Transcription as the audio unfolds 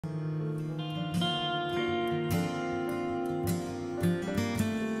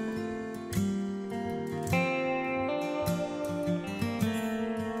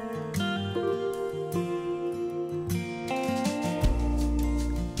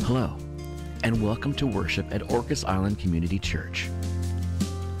Hello, and welcome to worship at Orcas Island Community Church.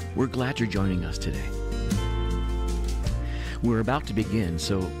 We're glad you're joining us today. We're about to begin,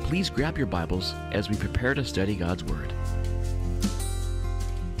 so please grab your Bibles as we prepare to study God's Word.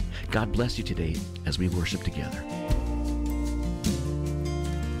 God bless you today as we worship together.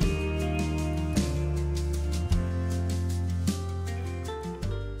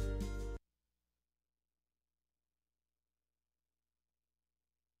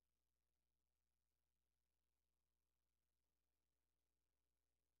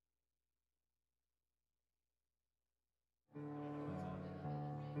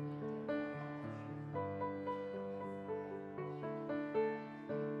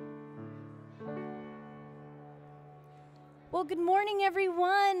 Well, good morning,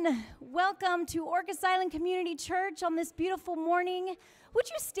 everyone. Welcome to Orcas Island Community Church on this beautiful morning. Would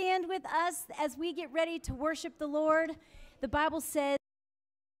you stand with us as we get ready to worship the Lord? The Bible says,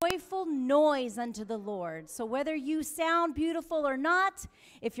 joyful noise unto the Lord. So whether you sound beautiful or not,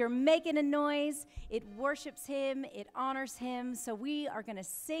 if you're making a noise, it worships Him, it honors Him. So we are going to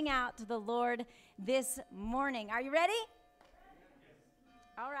sing out to the Lord this morning. Are you ready?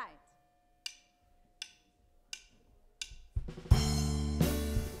 All right.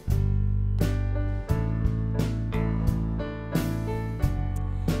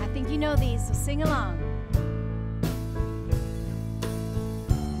 You know these, so sing along.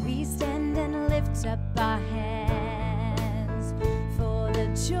 We stand and lift up our hands, for the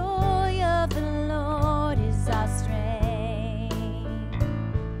joy of the Lord is our strength.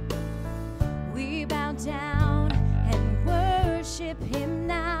 We bow down and worship Him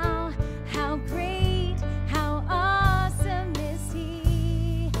now. How great, how awesome is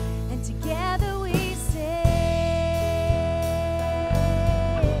He, and together we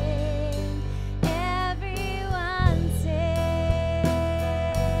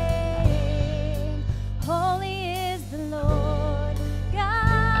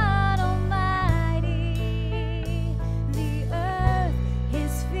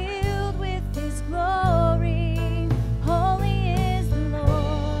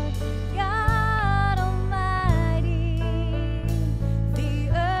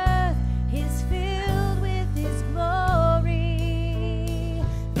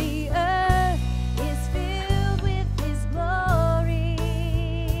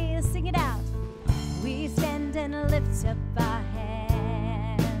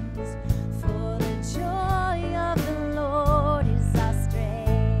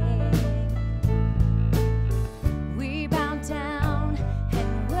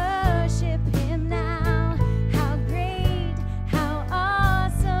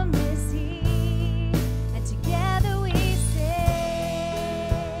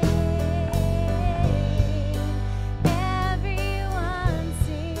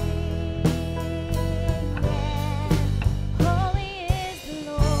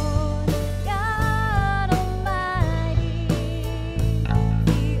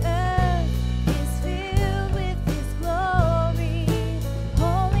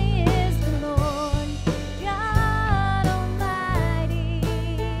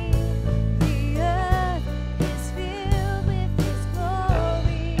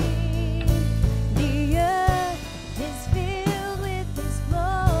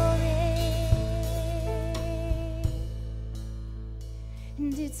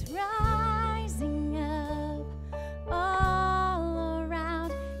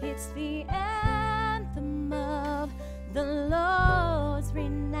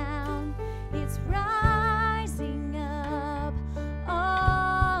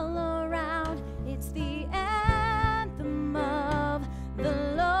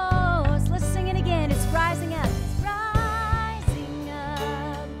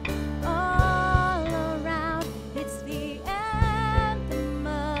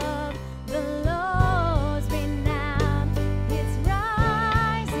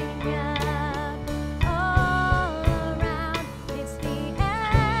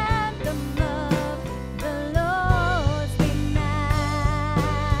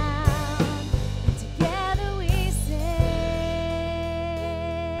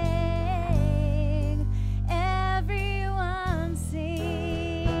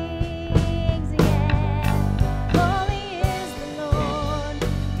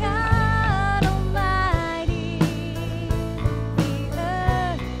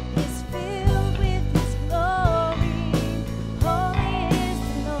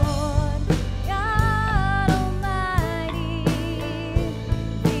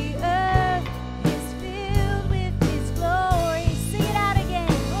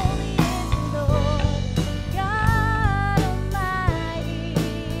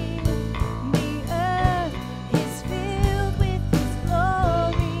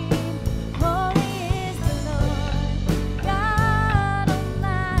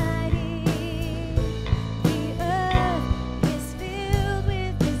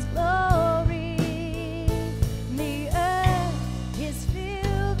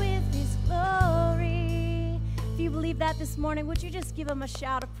morning? Would you just give him a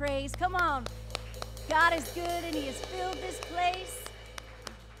shout of praise? Come on. God is good and he has filled this place.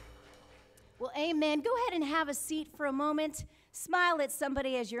 Well, amen. Go ahead and have a seat for a moment. Smile at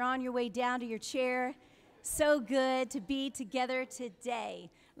somebody as you're on your way down to your chair. So good to be together today.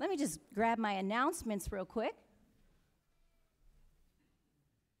 Let me just grab my announcements real quick.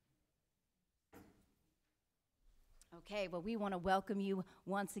 Okay, well, we want to welcome you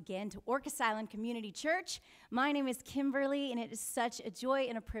once again to Orcas Island Community Church. My name is Kimberly, and it is such a joy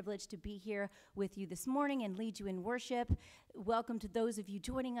and a privilege to be here with you this morning and lead you in worship. Welcome to those of you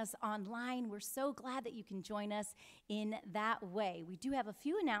joining us online. We're so glad that you can join us in that way. We do have a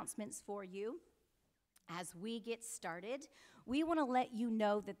few announcements for you as we get started. We want to let you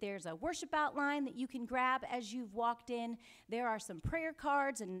know that there's a worship outline that you can grab as you've walked in. There are some prayer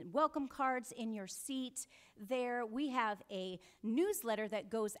cards and welcome cards in your seat there. We have a newsletter that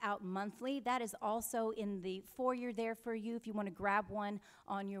goes out monthly. That is also in the foyer there for you if you want to grab one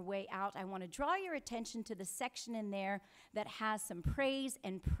on your way out. I want to draw your attention to the section in there that has some praise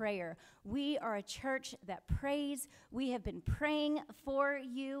and prayer. We are a church that prays. We have been praying for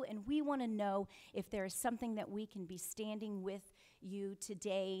you, and we want to know if there is something that we can be standing with you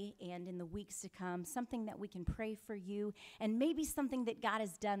today and in the weeks to come, something that we can pray for you, and maybe something that God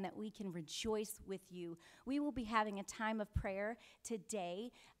has done that we can rejoice with you. We will be having a time of prayer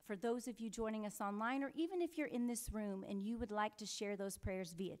today for those of you joining us online, or even if you're in this room and you would like to share those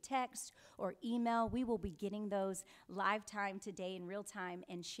prayers via text or email, we will be getting those live time today in real time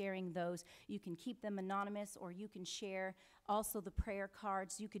and sharing those. You can keep them anonymous, or you can share also the prayer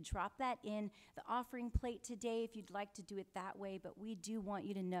cards. You could drop that in the offering plate today if you'd like to do it that way, but we do want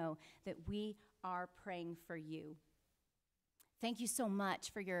you to know that we are praying for you. Thank you so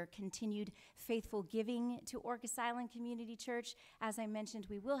much for your continued faithful giving to Orcas Island Community Church. As I mentioned,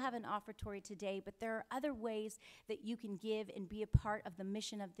 we will have an offertory today, but there are other ways that you can give and be a part of the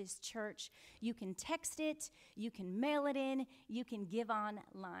mission of this church. You can text it, you can mail it in, you can give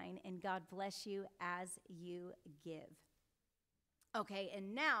online, and God bless you as you give. Okay,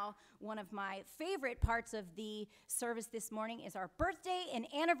 and now one of my favorite parts of the service this morning is our birthday and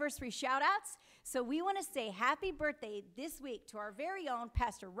anniversary shout-outs. So we want to say happy birthday this week to our very own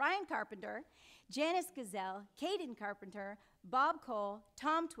Pastor Ryan Carpenter, Janice Gazelle, Caden Carpenter, Bob Cole,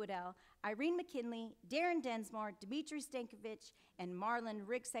 Tom Twiddell, Irene McKinley, Darren Densmore, Dimitri Stankovic, and Marlon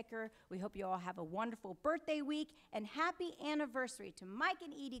Ricksecker. We hope you all have a wonderful birthday week, and happy anniversary to Mike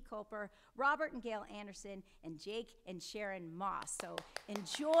and Edie Culper, Robert and Gail Anderson, and Jake and Sharon Moss. So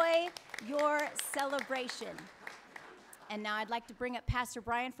enjoy your celebration. And now I'd like to bring up Pastor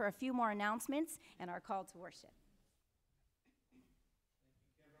Brian for a few more announcements and our call to worship.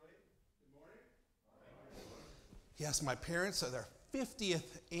 Yes, my parents are their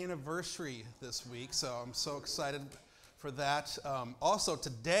 50th anniversary this week, so I'm so excited for that. Also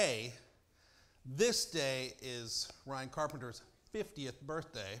today, this day is Ryan Carpenter's 50th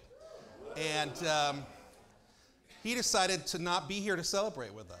birthday, and he decided to not be here to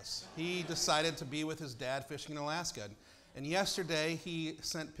celebrate with us. He decided to be with his dad fishing in Alaska, and yesterday he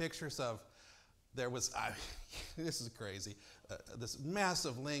sent pictures of, this is crazy, this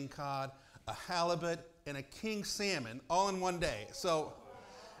massive lingcod, a halibut, and a king salmon all in one day. So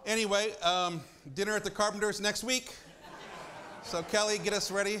anyway, dinner at the Carpenters next week. So Kelly, get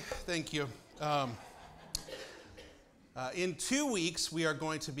us ready. Thank you. In 2 weeks, we are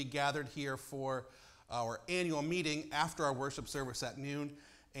going to be gathered here for our annual meeting after our worship service at noon.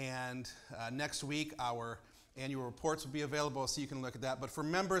 And next week, our annual reports will be available, so you can look at that. But for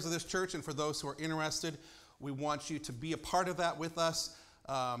members of this church and for those who are interested, we want you to be a part of that with us.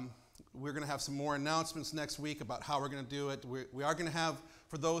 We're going to have some more announcements next week about how we're going to do it. We are going to have,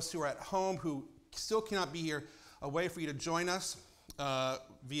 for those who are at home who still cannot be here, a way for you to join us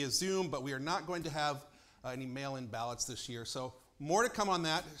via Zoom, but we are not going to have any mail-in ballots this year. So more to come on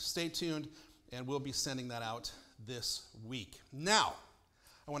that. Stay tuned, and we'll be sending that out this week. Now,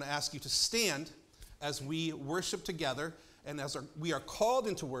 I want to ask you to stand as we worship together, and as we are called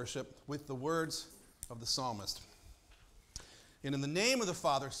into worship with the words of the psalmist. And in the name of the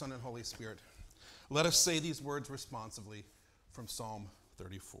Father, Son, and Holy Spirit, let us say these words responsively from Psalm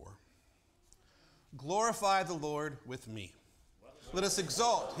 34. Glorify the Lord with me. Let us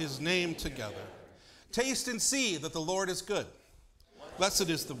exalt his name together. Taste and see that the Lord is good.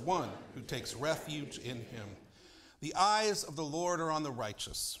 Blessed is the one who takes refuge in him. The eyes of the Lord are on the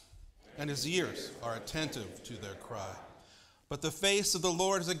righteous, and his ears are attentive to their cry. But the face of the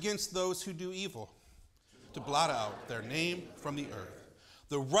Lord is against those who do evil, to blot out their name from the earth.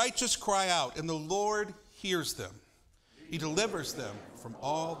 The righteous cry out, and the Lord hears them. He delivers them from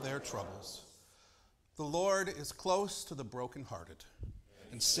all their troubles. The Lord is close to the brokenhearted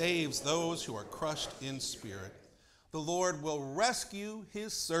and saves those who are crushed in spirit. The Lord will rescue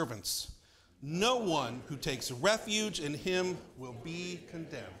his servants. No one who takes refuge in him will be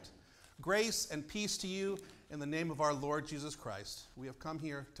condemned. Grace and peace to you in the name of our Lord Jesus Christ. We have come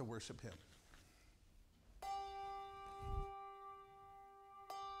here to worship him.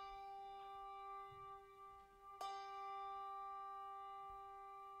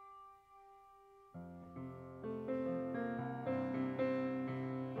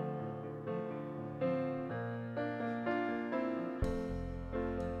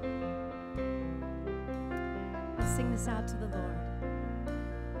 Sing this out to the Lord.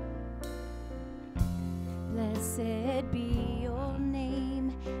 Blessed be your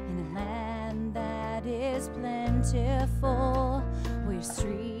name in a land that is plentiful, where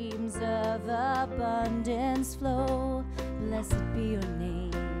streams of abundance flow. Blessed be your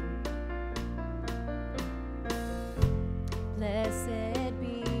name. Blessed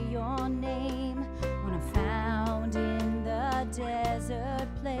be your name when I'm found in the desert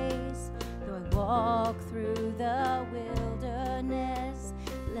place. Though I walk through the wilderness,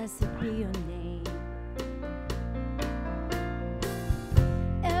 blessed be your name.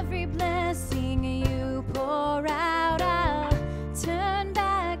 Every blessing you pour out, I'll turn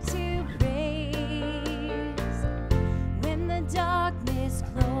back to praise. When the darkness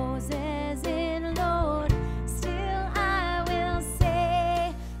closes in, Lord, still I will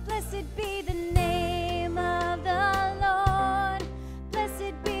say, blessed be the name of the Lord.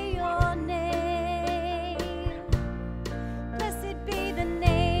 Blessed be your name. Blessed be the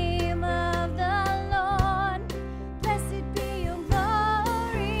name of the Lord. Blessed be your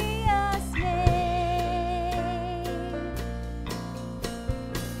glorious name.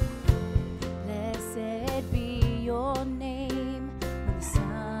 Blessed be your name when the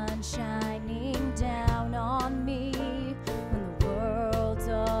sun's shining down on me, when the world's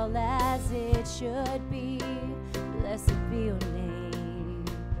all as it should be. Blessed be your name.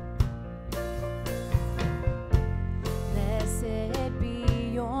 Blessed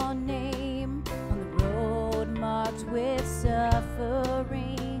be your name on the road marked with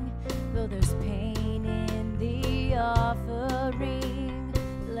suffering. Though there's pain in the offering,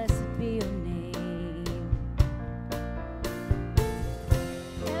 blessed be your name.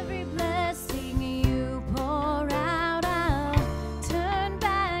 Every blessing you pour out, I'll turn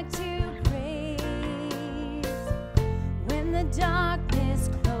back to praise. When the darkness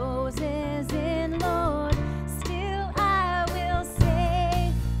closes in, Lord, still I will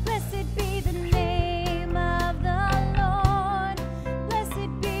say, blessed be the name of the Lord. Blessed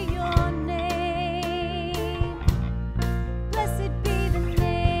be your name. Blessed be the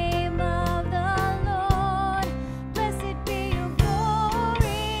name of the Lord. Blessed be your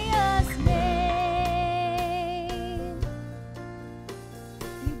glorious name.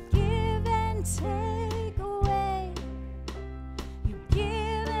 You give and take away. You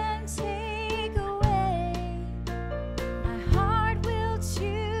give and take away. My heart will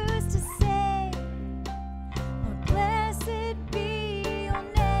choose to say, Lord, blessed be your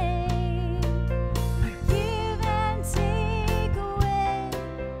name. You give and take away.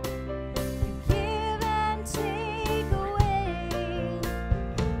 You give and take away.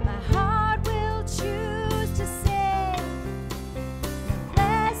 My heart will choose to say,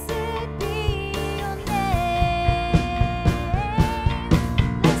 blessed be your name.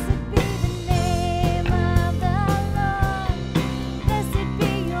 Blessed be the name of the Lord. Blessed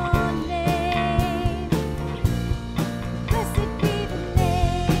be your name. Blessed be the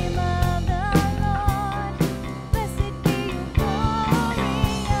name of the Lord. Blessed be your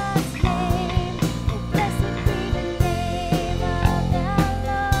glorious name. Oh, blessed be the name of the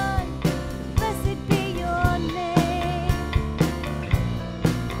Lord. Blessed be your name.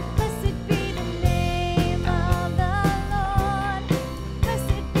 Blessed be the name of the Lord.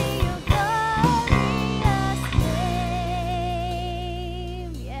 Blessed be your glorious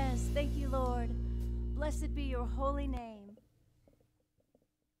name. Yes, thank you, Lord. Blessed be your holy name.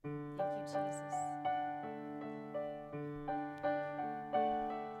 Thank you, Jesus.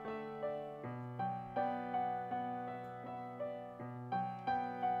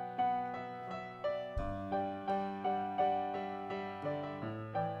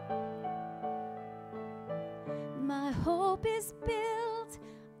 My hope is built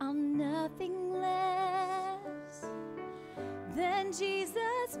on nothing less than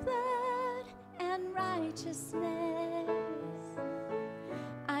Jesus' blood and righteousness.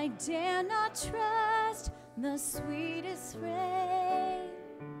 I dare not trust the sweetest frame,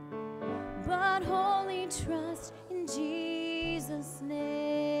 but wholly trust in Jesus' name.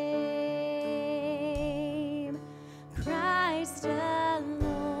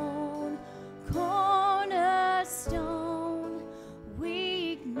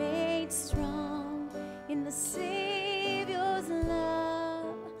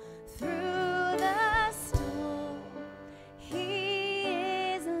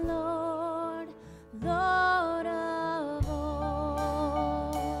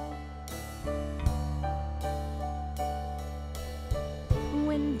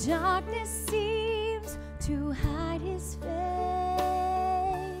 darkness seems to hide his face,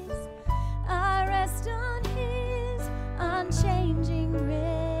 I rest on his unchanging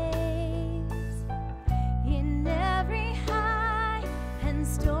grace. In every high and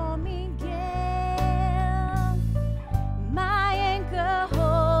stormy gale, my anchor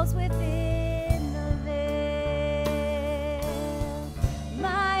holds within the veil.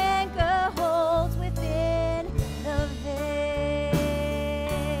 My anchor holds within the veil.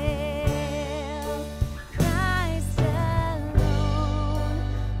 Christ alone,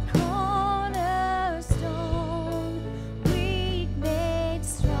 cornerstone, weak made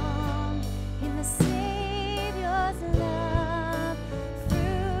strong in the Savior's love.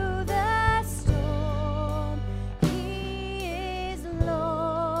 Through the storm, He is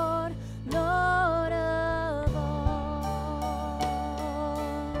Lord, Lord of all.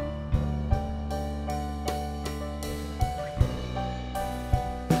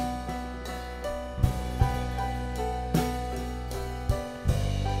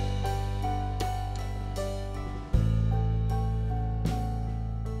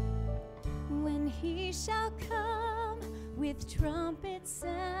 When He shall come with trumpet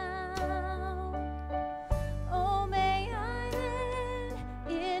sound, oh, may I then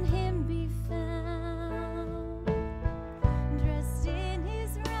in Him be found, dressed in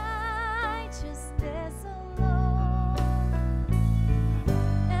His righteousness alone,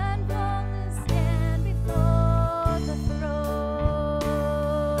 and boldly stand before the throne.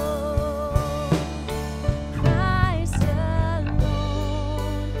 Christ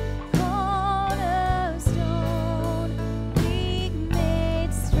alone, cornerstone, weak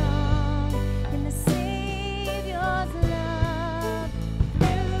made strong in the Savior's love.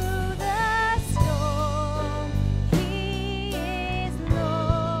 Through the storm, He is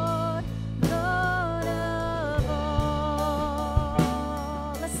Lord, Lord of all.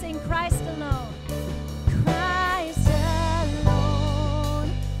 Let's sing Christ alone. Christ alone,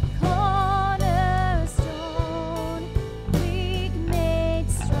 cornerstone, weak made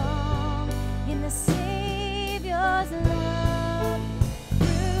strong in the Savior's love.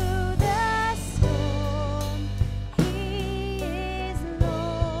 Through the storm, He is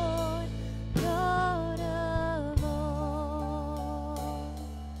Lord, Lord of all.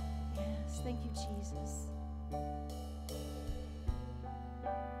 Yes, thank you, Jesus.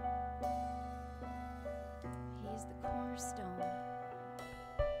 He is the cornerstone.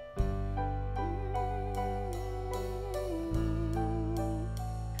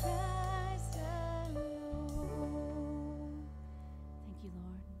 Christ alone. Thank you,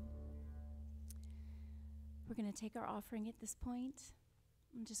 Lord. We're going to take our offering at this point.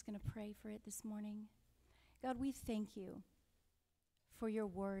 I'm just going to pray for it this morning. God, we thank you for your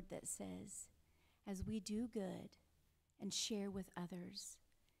word that says, as we do good and share with others,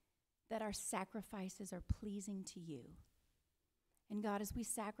 that our sacrifices are pleasing to you. And God, as we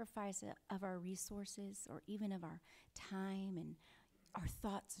sacrifice of our resources or even of our time and our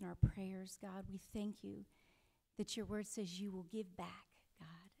thoughts and our prayers, God, we thank you that your word says you will give back,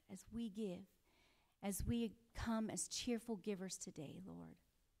 God, as we give, as we come as cheerful givers today, Lord,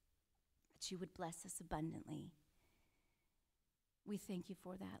 that you would bless us abundantly. We thank you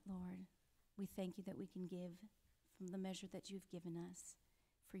for that, Lord. We thank you that we can give from the measure that you've given us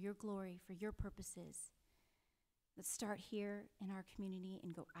for your glory, for your purposes. Let's start here in our community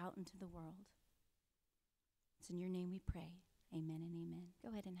and go out into the world. It's in your name we pray. Amen and amen. Go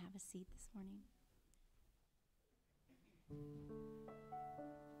ahead and have a seat this morning.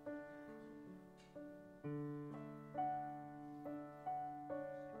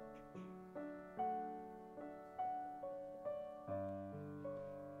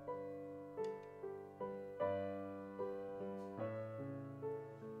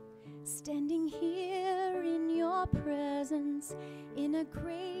 Standing here in your presence, in a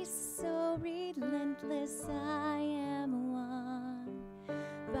grace so relentless, I am won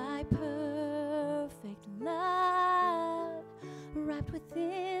by perfect love, wrapped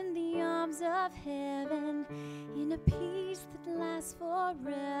within the arms of heaven, in a peace that lasts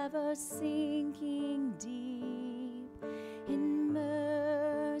forever, sinking deep in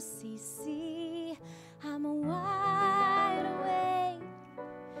mercy. See, I'm wide awake,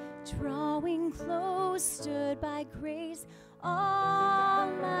 drawing close, stood by grace.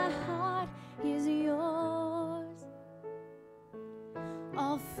 All my heart is yours.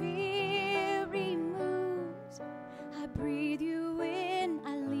 All fear removed, I breathe you in,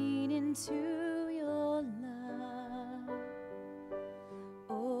 I lean into your love.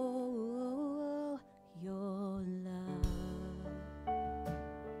 Oh, your love.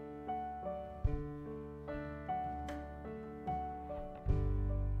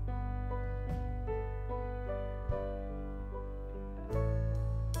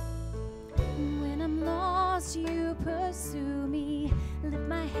 must you pursue me? Lift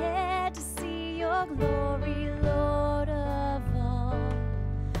my head to see your glory, Lord of all.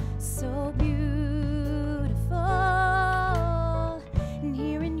 So beautiful, and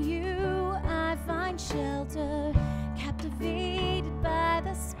here in you I find shelter, captivated by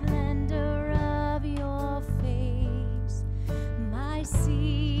the splendor of your face, my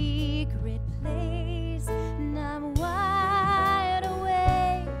secret place, and I'm wide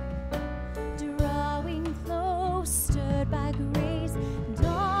awake, drawing close, stirred by grace, and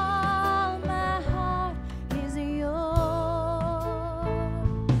all my heart is yours,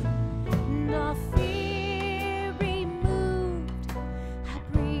 and all fear removed, I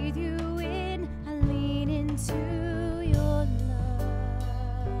breathe you in, I lean into your love.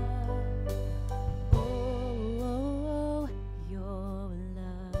 Oh, your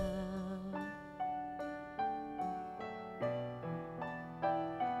love.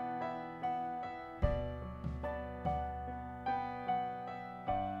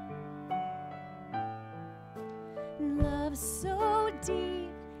 Love so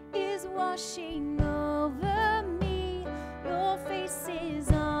deep is washing over me. Your face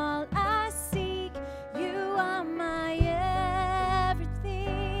is all I seek. You are my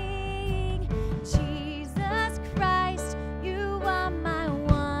everything. Jesus Christ, you are my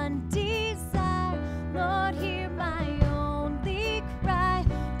one desire. Lord, hear my only cry,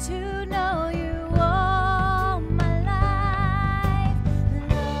 to know you all my life.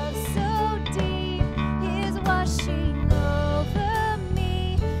 Love so deep is washing over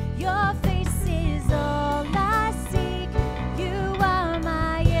me. Your face is all I seek. You are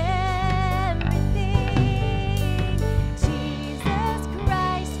my everything. Jesus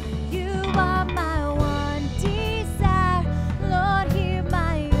Christ, you are my one desire. Lord, hear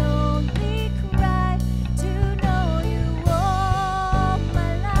my only cry, to know you all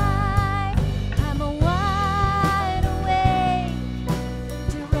my life. I'm wide awake,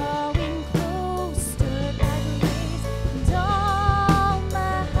 drawing close, stirred by grace, and all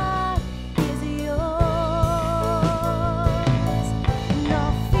my heart is yours, and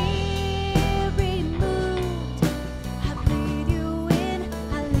all fear removed, I breathe you in,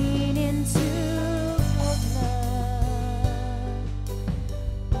 I lean into your love.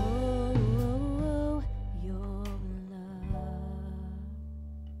 Oh, your love.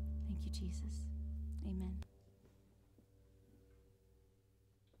 Thank you, Jesus. Amen.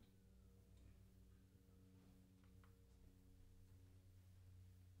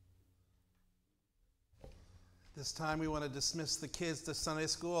 This time we want to dismiss the kids to Sunday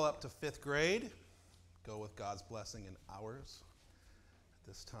school up to 5th grade. Go with God's blessing and ours at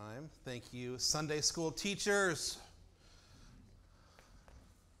this time. Thank you, Sunday school teachers,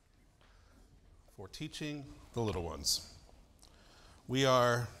 for teaching the little ones. We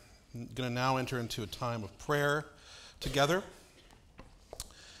are going to now enter into a time of prayer together.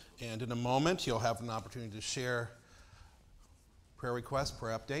 And in a moment, you'll have an opportunity to share prayer requests,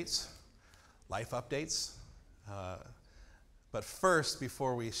 prayer updates, life updates. But first,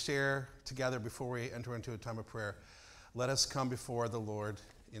 before we share together, before we enter into a time of prayer, let us come before the Lord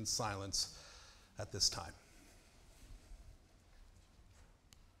in silence at this time.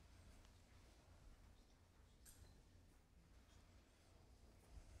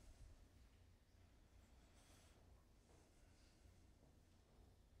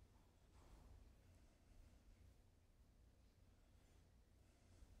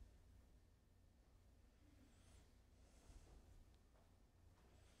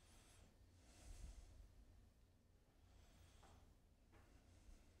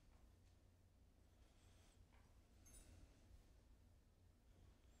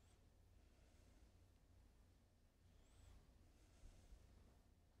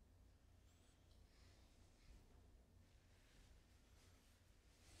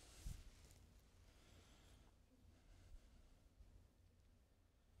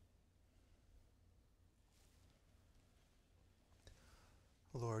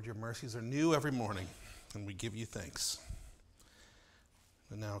 Lord, your mercies are new every morning, and we give you thanks.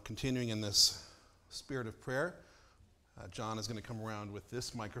 And now, continuing in this spirit of prayer, John is going to come around with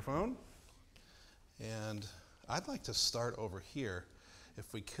this microphone. And I'd like to start over here,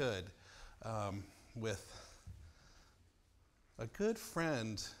 if we could, with a good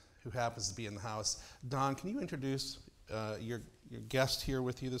friend who happens to be in the house. Don, can you introduce your guest here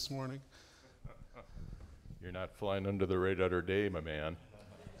with you this morning? You're not flying under the radar today, my man.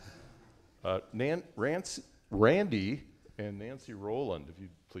 Randy and Nancy Rowland, if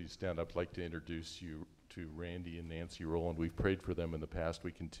you'd please stand up, I'd like to introduce you to Randy and Nancy Rowland. We've prayed for them in the past.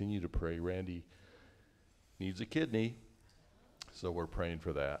 We continue to pray. Randy needs a kidney, so we're praying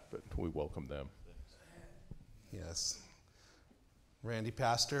for that, but we welcome them. Yes. Randy,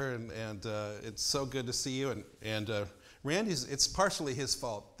 Pastor, and it's so good to see you. And Randy's, it's partially his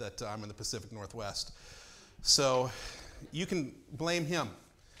fault that I'm in the Pacific Northwest. So you can blame him.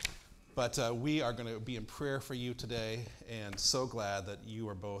 But we are going to be in prayer for you today, and so glad that you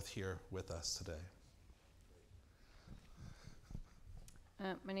are both here with us today.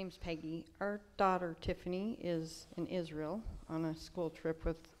 My name's Peggy. Our daughter, Tiffany, is in Israel on a school trip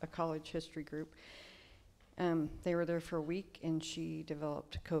with a college history group. They were there for a week, and she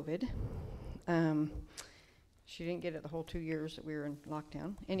developed COVID. She didn't get it the whole 2 years that we were in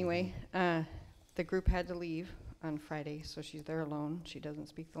lockdown. Anyway, the group had to leave on Friday, so she's there alone. She doesn't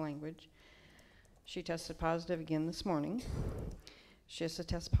speak the language. She tested positive again this morning. She has to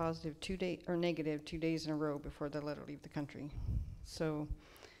test positive negative 2 days in a row before they let her leave the country. So,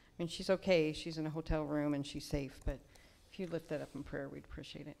 I mean, she's okay. She's in a hotel room and she's safe, but if you lift that up in prayer, we'd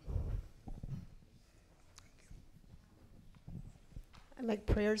appreciate it. I'd like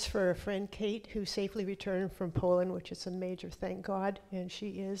prayers for a friend, Kate, who safely returned from Poland, which is a major thank God, and she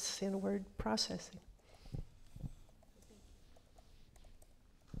is in word processing.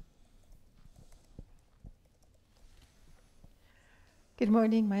 Good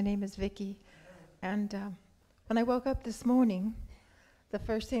morning, my name is Vicki, and when I woke up this morning, the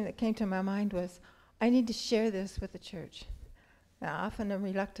first thing that came to my mind was, I need to share this with the church. Now, often I'm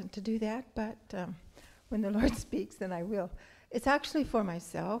reluctant to do that, but when the Lord speaks, then I will. It's actually for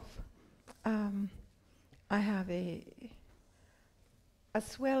myself. I have a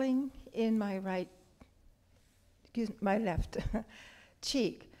swelling in my my left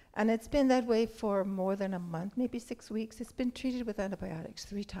cheek. And it's been that way for more than a month, maybe 6 weeks. It's been treated with antibiotics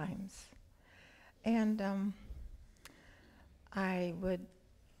 3 times. And I would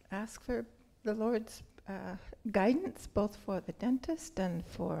ask for the Lord's guidance, both for the dentist and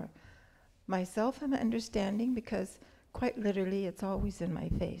for myself and understanding, because quite literally it's always in my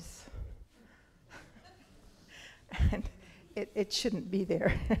face. And it shouldn't be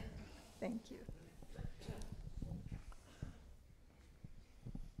there. Thank you.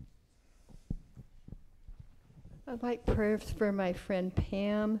 I'd like prayers for my friend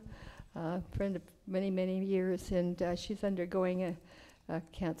Pam, friend of many, many years, and she's undergoing a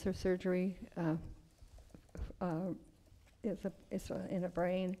cancer surgery. It's in her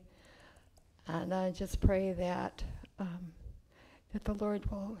brain, and I just pray that that the Lord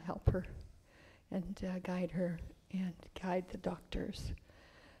will help her and guide her and guide the doctors.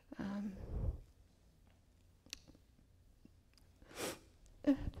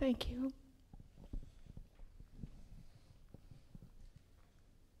 Thank you.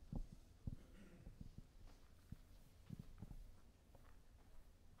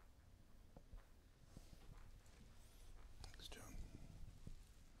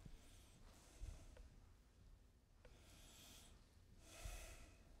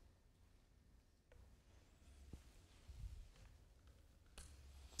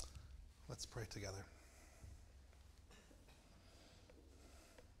 Let's pray together.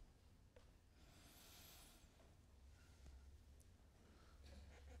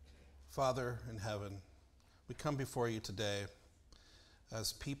 Father in heaven, we come before you today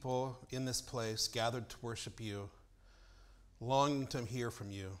as people in this place gathered to worship you, longing to hear from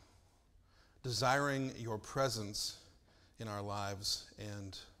you, desiring your presence in our lives,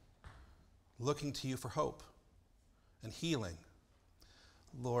 and looking to you for hope and healing.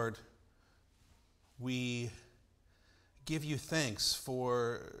 Lord, we give you thanks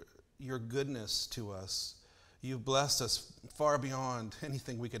for your goodness to us. You've blessed us far beyond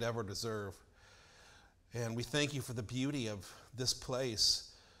anything we could ever deserve. And we thank you for the beauty of this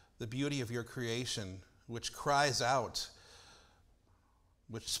place, the beauty of your creation, which cries out,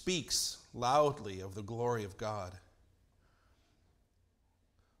 which speaks loudly of the glory of God.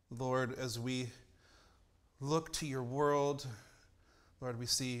 Lord, as we look to your world, Lord, we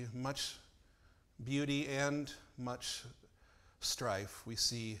see much beauty and much strife. We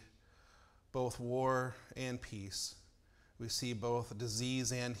see both war and peace. We see both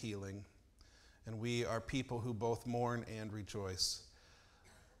disease and healing. And we are people who both mourn and rejoice.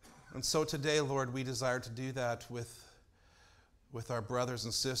 And so today, Lord, we desire to do that with our brothers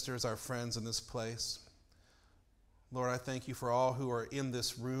and sisters, our friends in this place. Lord, I thank you for all who are in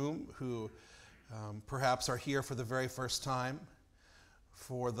this room, who perhaps are here for the very first time,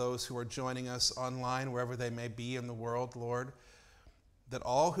 for those who are joining us online, wherever they may be in the world, Lord, that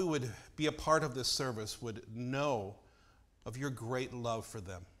all who would be a part of this service would know of your great love for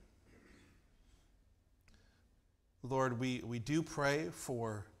them. Lord, we do pray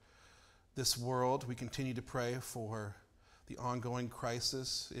for this world. We continue to pray for the ongoing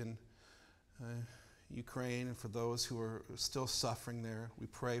crisis in Ukraine and for those who are still suffering there. We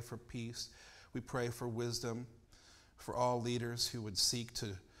pray for peace. We pray for wisdom for all leaders who would seek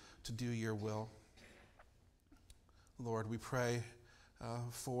to do your will. Lord, we pray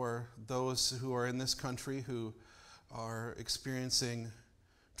for those who are in this country who are experiencing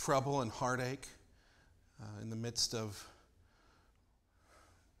trouble and heartache in the midst of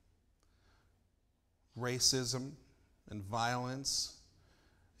racism and violence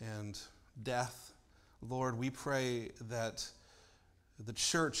and death. Lord, we pray that the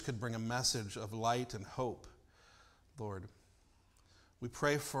church could bring a message of light and hope, Lord. We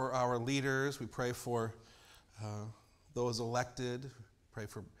pray for our leaders. We pray for those elected. Pray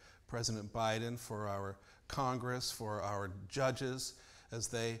for President Biden, for our Congress, for our judges as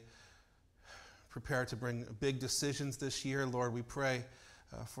they prepare to bring big decisions this year. Lord, we pray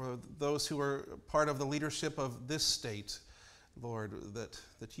for those who are part of the leadership of this state, Lord,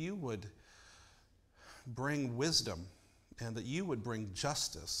 that you would bring wisdom and that you would bring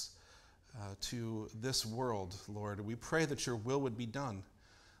justice to this world, Lord. We pray that your will would be done.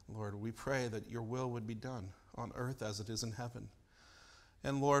 Lord, we pray that your will would be done on earth as it is in heaven.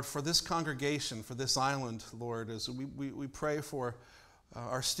 And Lord, for this congregation, for this island, Lord, as we pray for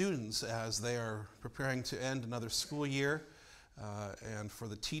our students as they are preparing to end another school year, and for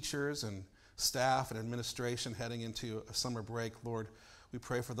the teachers and staff and administration heading into a summer break, Lord, we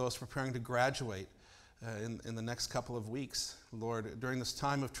pray for those preparing to graduate in the next couple of weeks. Lord, during this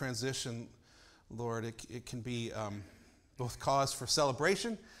time of transition, Lord, it can be both cause for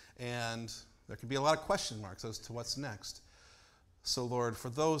celebration and there can be a lot of question marks as to what's next. So, Lord, for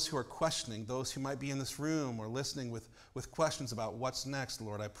those who are questioning, those who might be in this room or listening with questions about what's next,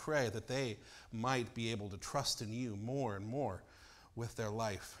 Lord, I pray that they might be able to trust in you more and more with their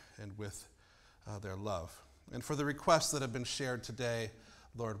life and with their love. And for the requests that have been shared today,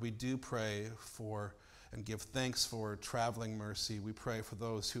 Lord, we do pray for and give thanks for traveling mercy. We pray for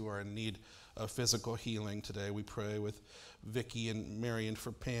those who are in need of physical healing today. We pray with Vicki and Marion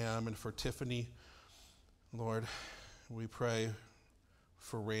for Pam and for Tiffany. Lord, we pray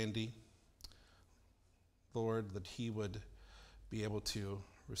for Randy, Lord, that he would be able to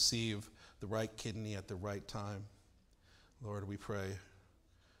receive the right kidney at the right time. Lord, we pray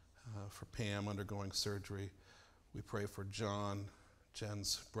for Pam undergoing surgery. We pray for John,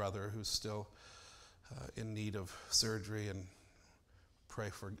 Jen's brother, who's still in need of surgery, and pray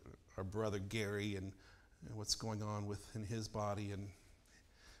for our brother Gary and what's going on within his body and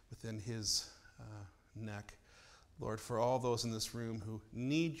within his neck. Lord, for all those in this room who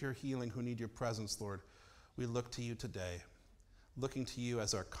need your healing, who need your presence, Lord, we look to you today, looking to you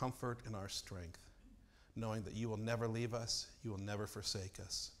as our comfort and our strength, knowing that you will never leave us, you will never forsake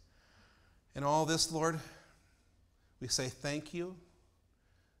us. In all this, Lord, we say thank you,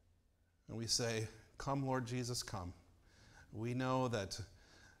 and we say, come, Lord Jesus, come. We know that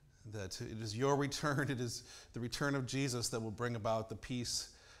it is your return, it is the return of Jesus that will bring about the peace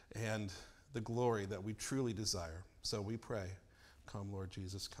and the glory that we truly desire. So we pray, come, Lord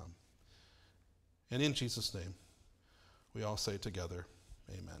Jesus, come. And in Jesus' name, we all say together,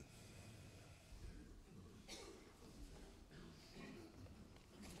 amen.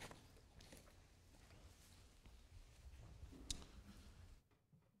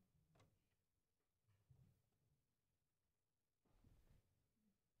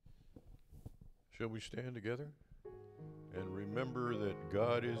 Shall we stand together and remember that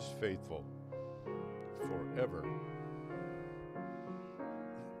God is faithful forever?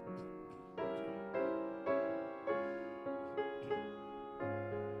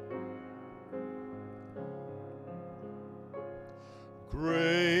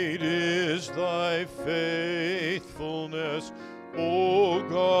 Great is thy faithfulness, O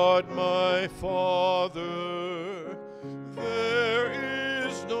God my Father. There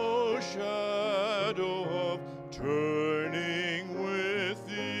is no shadow of turning with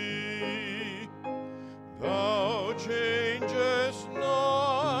thee. Thou changest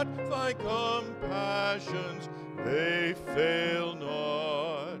not, thy compassions, they fail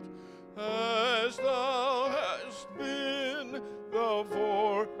not. As thou hast been, thou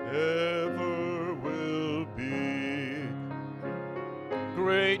forever will be.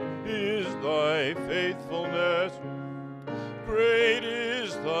 Great is thy faithfulness, great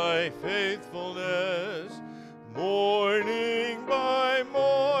is thy faithfulness. Morning by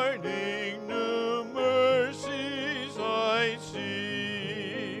morning, new mercies I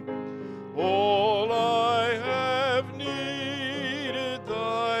see. All I have needed,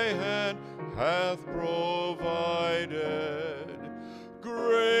 thy hand hath provided.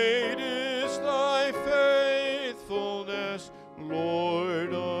 Great is thy faithfulness,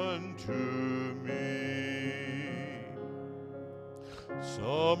 Lord, unto me.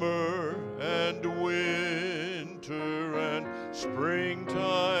 summer and winter and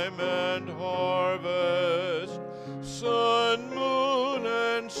springtime and harvest, sun, moon,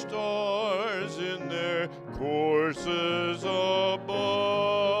 and stars in their courses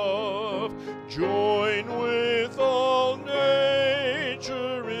above, join with all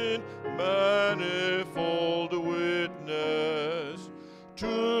nature in manifold witness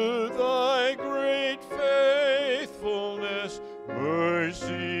to thy great faithfulness,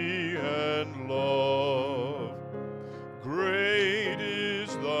 mercy, and love. Great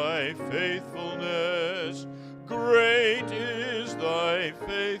is thy faithfulness, great is thy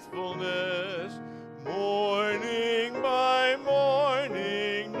faithfulness. Morning by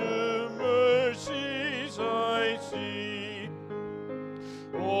morning new mercies I see.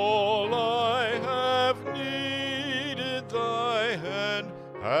 All I have needed thy hand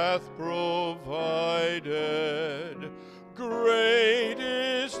hath provided. Great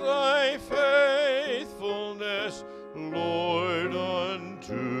is thy faithfulness, Lord,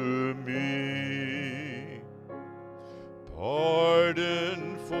 unto me.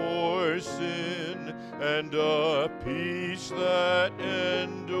 Pardon for sin and a peace that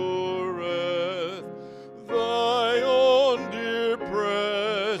endureth, thy own dear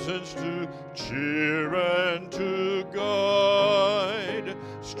presence to cheer and to guide,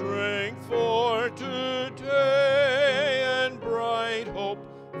 strength for today and bright hope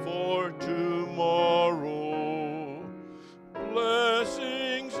for tomorrow.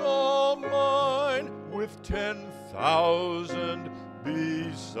 Blessings all mine with 10,000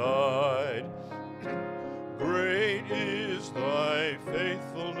 beside. Great is thy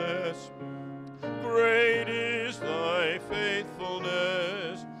faithfulness, great is thy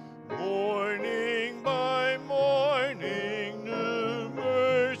faithfulness. Morning by morning new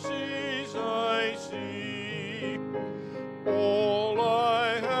mercies I see. All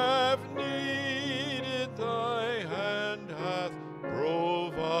I have needed thy hand hath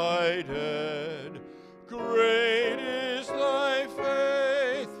provided. Great is thy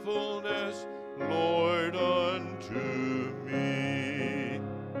faithfulness, Lord, unto me.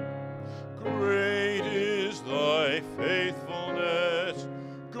 Great is thy faithfulness,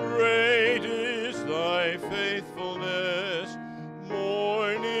 great is thy faithfulness.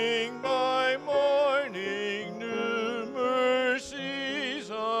 Morning by morning new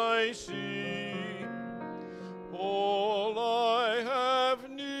mercies I see. All I have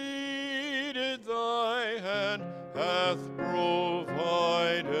needed thy hand hath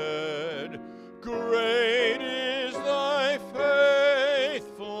provided. Great is thy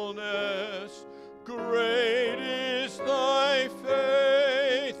faithfulness, great is thy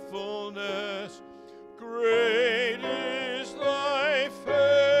faithfulness, great is thy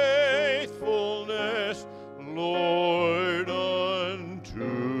faithfulness, Lord, unto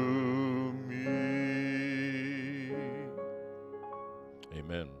me.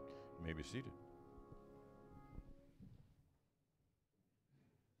 Amen. You may be seated.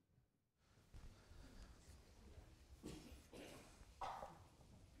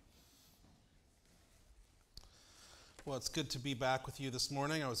 Well, it's good to be back with you this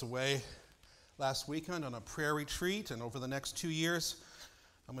morning. I was away last weekend on a prayer retreat, and over the next 2 years,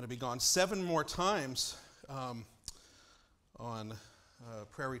 I'm going to be gone 7 more times on a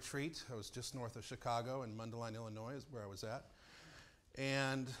prayer retreat. I was just north of Chicago in Mundelein, Illinois is where I was at.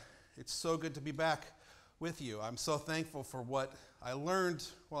 And it's so good to be back with you. I'm so thankful for what I learned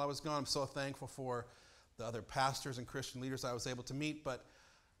while I was gone. I'm so thankful for the other pastors and Christian leaders I was able to meet, but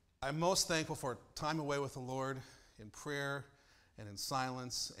I'm most thankful for time away with the Lord in prayer and in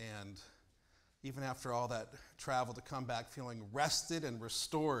silence, and even after all that travel, to come back feeling rested and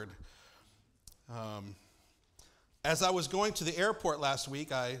restored. As I was going to the airport last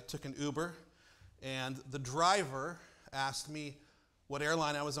week, I took an Uber, and the driver asked me what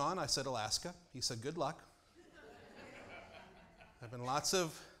airline I was on. I said Alaska. He said, good luck. There have been lots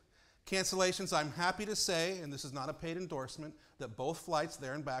of cancellations. I'm happy to say, and this is not a paid endorsement, that both flights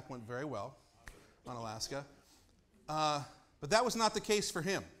there and back went very well on Alaska. But that was not the case for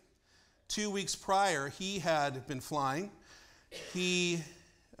him. 2 weeks prior, he had been flying. He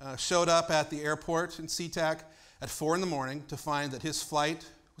showed up at the airport in SeaTac at 4 in the morning to find that his flight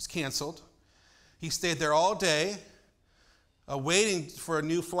was canceled. He stayed there all day, waiting for a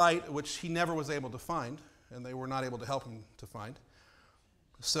new flight, which he never was able to find, and they were not able to help him to find.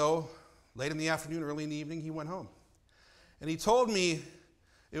 So late in the afternoon, early in the evening, he went home. And he told me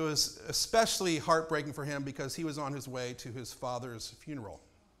it was especially heartbreaking for him because he was on his way to his father's funeral.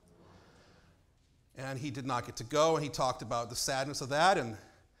 And he did not get to go, and he talked about the sadness of that. And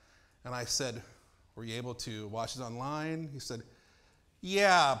I said, were you able to watch it online? He said,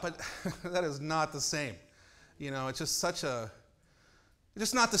 Yeah, but that is not the same. It's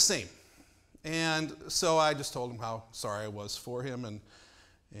just not the same. And so I just told him how sorry I was for him,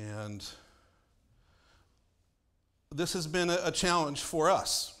 and this has been a challenge for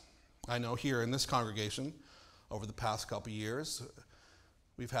us. I know here in this congregation over the past couple years,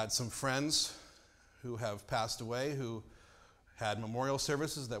 we've had some friends who have passed away, who had memorial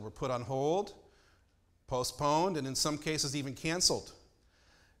services that were put on hold, postponed, and in some cases even canceled.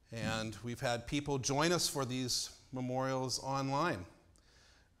 And we've had people join us for these memorials online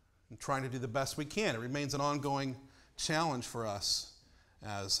and trying to do the best we can. It remains an ongoing challenge for us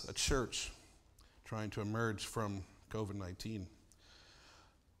as a church trying to emerge from COVID-19.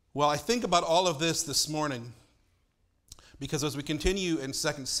 Well, I think about all of this morning because as we continue in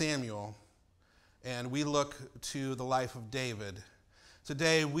 2 Samuel and we look to the life of David,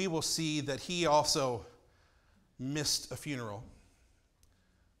 today we will see that he also missed a funeral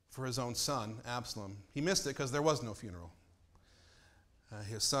for his own son, Absalom. He missed it because there was no funeral.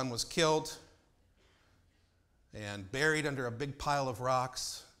 His son was killed and buried under a big pile of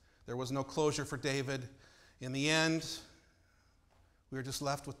rocks. There was no closure for David. In the end, we were just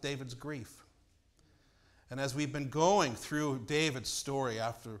left with David's grief. And as we've been going through David's story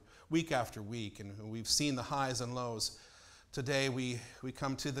after week, and we've seen the highs and lows, today we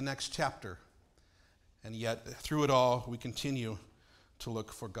come to the next chapter. And yet, through it all, we continue to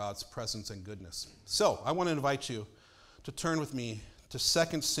look for God's presence and goodness. So, I want to invite you to turn with me to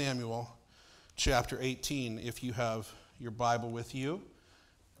 2 Samuel chapter 18, if you have your Bible with you.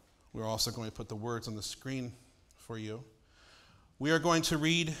 We're also going to put the words on the screen for you. We are going to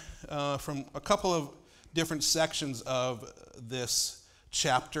read from a couple of different sections of this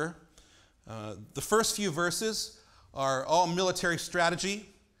chapter. The first few verses are all military strategy,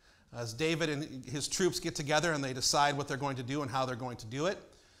 as David and his troops get together and they decide what they're going to do and how they're going to do it.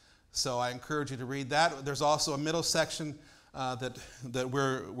 So I encourage you to read that. There's also a middle section that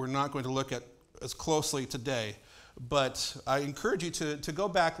we're not going to look at as closely today. But I encourage you to go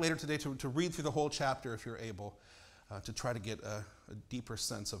back later today to read through the whole chapter if you're able, to try to get a deeper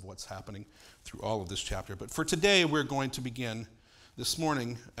sense of what's happening through all of this chapter. But for today, we're going to begin this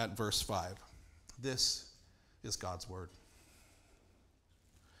morning at verse 5. This is God's word.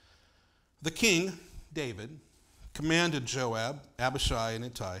 The king, David, commanded Joab, Abishai, and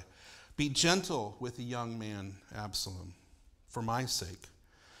Ittai, "Be gentle with the young man Absalom, for my sake."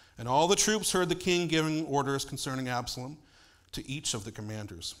 And all the troops heard the king giving orders concerning Absalom to each of the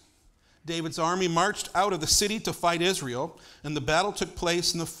commanders. David's army marched out of the city to fight Israel, and the battle took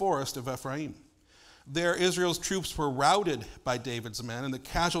place in the forest of Ephraim. There Israel's troops were routed by David's men, and the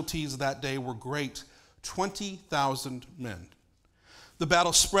casualties that day were great, 20,000 men. The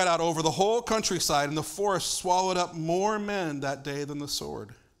battle spread out over the whole countryside, and the forest swallowed up more men that day than the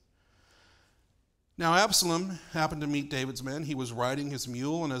sword. Now Absalom happened to meet David's men. He was riding his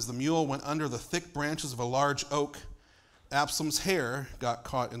mule, and as the mule went under the thick branches of a large oak, Absalom's hair got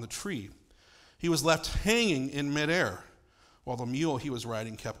caught in the tree. He was left hanging in midair, while the mule he was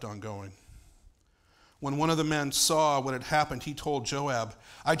riding kept on going. When one of the men saw what had happened, he told Joab,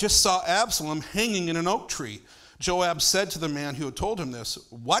 "I just saw Absalom hanging in an oak tree." Joab said to the man who had told him this,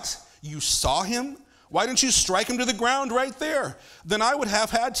 "What? You saw him? Why didn't you strike him to the ground right there? Then I would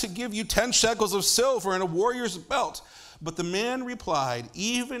have had to give you 10 shekels of silver and a warrior's belt." But the man replied,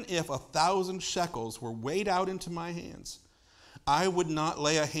 "Even if 1,000 shekels were weighed out into my hands, I would not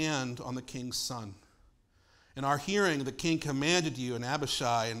lay a hand on the king's son. In our hearing, the king commanded you and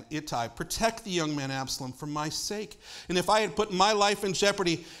Abishai and Ittai, protect the young man Absalom for my sake. And if I had put my life in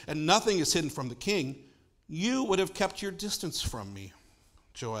jeopardy and nothing is hidden from the king, you would have kept your distance from me."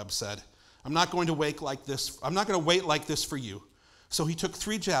 Joab said, I'm not going to wait like this for you. So he took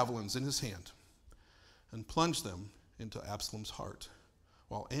 3 javelins in his hand and plunged them into Absalom's heart,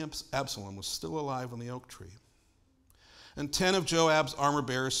 while Absalom was still alive on the oak tree. And 10 of Joab's armor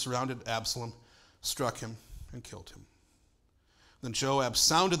bearers surrounded Absalom, struck him, and killed him. Then Joab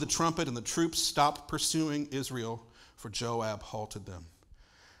sounded the trumpet, and the troops stopped pursuing Israel, for Joab halted them.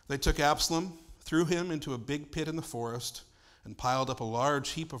 They took Absalom, threw him into a big pit in the forest, and piled up a large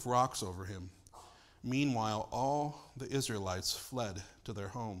heap of rocks over him. Meanwhile, all the Israelites fled to their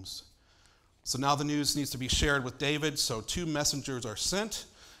homes. So now the news needs to be shared with David, so 2 messengers are sent,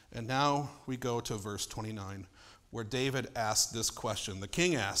 and now we go to verse 29, where David asked this question. The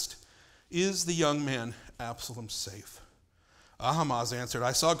king asked, "Is the young man Absalom safe?" Ahimaaz answered,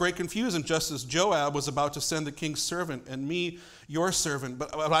 "I saw great confusion just as Joab was about to send the king's servant and me, your servant,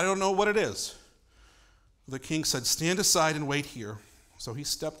 but I don't know what it is." The king said, "Stand aside and wait here." So he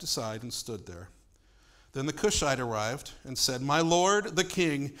stepped aside and stood there. Then the Cushite arrived and said, "My lord, the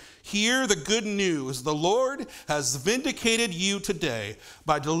king, hear the good news. The Lord has vindicated you today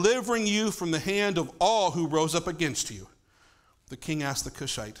by delivering you from the hand of all who rose up against you." The king asked the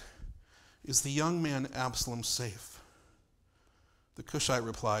Cushite, "Is the young man Absalom safe?" The Cushite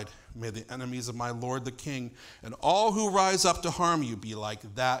replied, "May the enemies of my lord the king and all who rise up to harm you be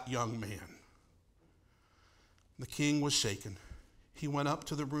like that young man." The king was shaken. He went up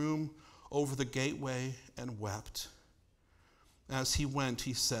to the room over the gateway and wept. As he went,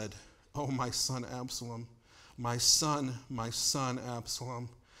 he said, "Oh, my son Absalom, my son Absalom,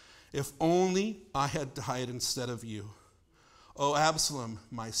 if only I had died instead of you. Oh, Absalom,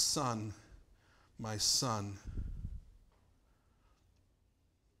 my son, my son."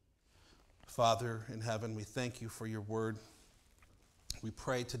 Father in heaven, we thank you for your word. We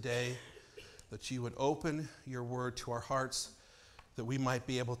pray today that you would open your word to our hearts, that we might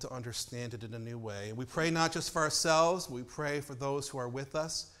be able to understand it in a new way. And we pray not just for ourselves, we pray for those who are with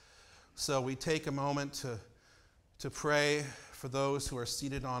us. So we take a moment to pray for those who are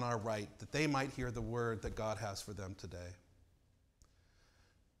seated on our right, that they might hear the word that God has for them today.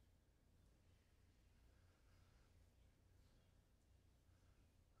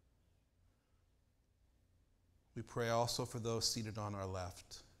 We pray also for those seated on our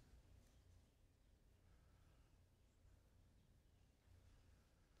left.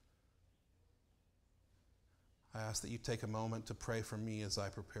 I ask that you take a moment to pray for me as I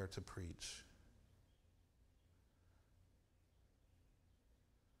prepare to preach.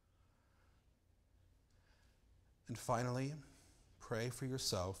 And finally, pray for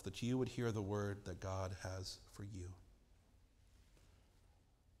yourself that you would hear the word that God has for you.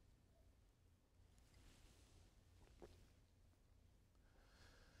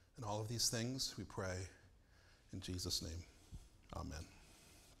 And all of these things we pray in Jesus' name. Amen.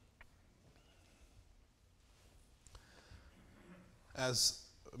 As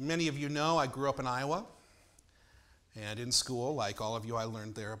many of you know, I grew up in Iowa, and in school, like all of you, I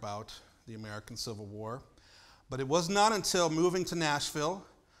learned there about the American Civil War. But it was not until moving to Nashville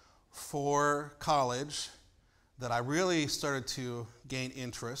for college that I really started to gain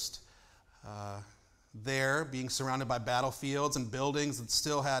interest there, being surrounded by battlefields and buildings that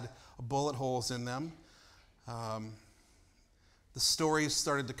still had bullet holes in them. The stories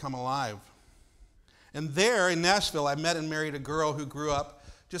started to come alive. And there in Nashville, I met and married a girl who grew up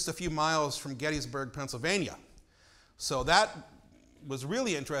just a few miles from Gettysburg, Pennsylvania. So that was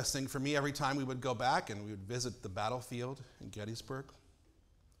really interesting for me every time we would go back and we would visit the battlefield in Gettysburg.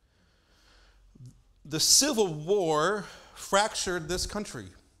 The Civil War fractured this country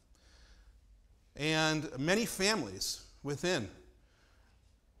and many families within.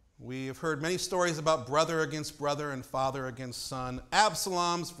 We have heard many stories about brother against brother and father against son,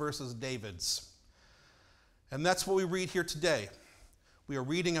 Absalom's versus David's. And that's what we read here today. We are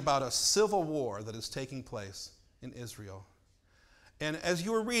reading about a civil war that is taking place in Israel. And as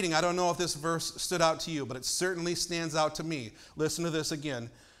you were reading, I don't know if this verse stood out to you, but it certainly stands out to me. Listen to this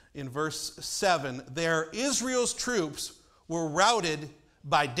again. In verse 7, there Israel's troops were routed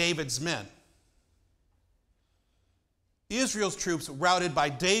by David's men. Israel's troops routed by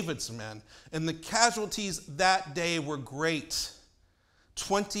David's men, and the casualties that day were great.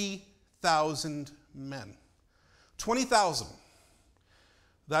 20,000 men. 20,000.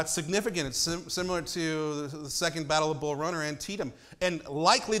 That's significant. It's similar to the Second Battle of Bull Run or Antietam. And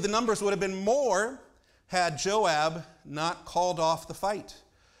likely the numbers would have been more had Joab not called off the fight,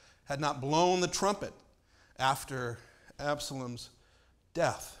 had not blown the trumpet after Absalom's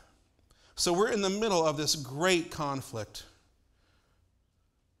death. So we're in the middle of this great conflict.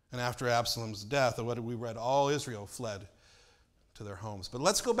 And after Absalom's death, what did we read? All Israel fled to their homes. But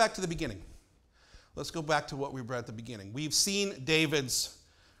let's go back to the beginning. Let's go back to what we read at the beginning. We've seen David's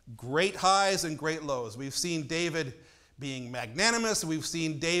great highs and great lows. We've seen David being magnanimous. We've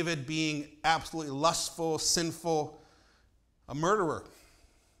seen David being absolutely lustful, sinful, a murderer.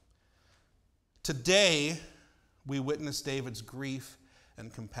 Today, we witness David's grief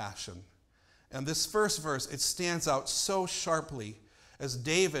and compassion. And this first verse, it stands out so sharply as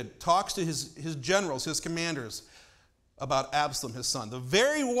David talks to his generals, his commanders, about Absalom, his son. The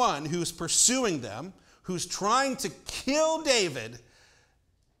very one who's pursuing them, who's trying to kill David,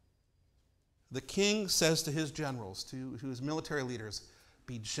 the king says to his generals, to his military leaders,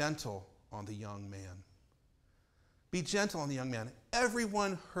 be gentle on the young man. Be gentle on the young man.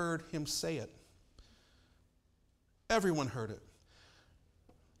 Everyone heard him say it. Everyone heard it.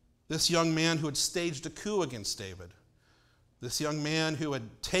 This young man who had staged a coup against David. This young man who had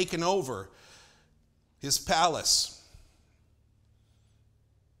taken over his palace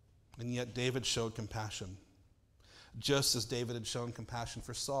And yet David showed compassion, just as David had shown compassion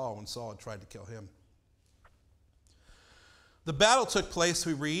for Saul when Saul had tried to kill him. The battle took place,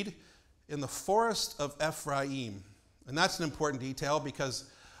 we read, in the forest of Ephraim. And that's an important detail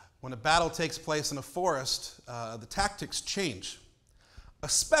because when a battle takes place in a forest, the tactics change,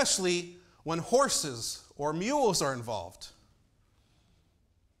 especially when horses or mules are involved.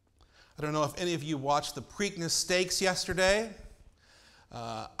 I don't know if any of you watched the Preakness Stakes yesterday.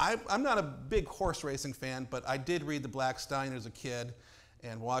 I'm not a big horse racing fan, but I did read The Black Stallion as a kid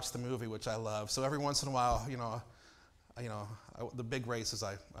and watch the movie, which I love. So every once in a while, the big races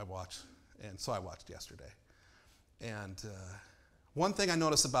I watch, and so I watched yesterday. And one thing I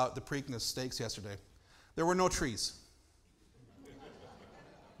noticed about the Preakness Stakes yesterday, there were no trees.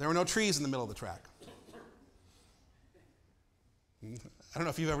 There were no trees in the middle of the track. I don't know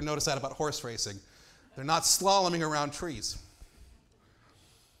if you've ever noticed that about horse racing. They're not slaloming around trees.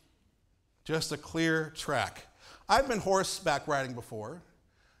 Just a clear track. I've been horseback riding before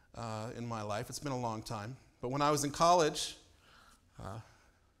in my life. It's been a long time. But when I was in college,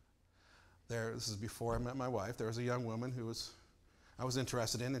 this is before I met my wife, there was a young woman I was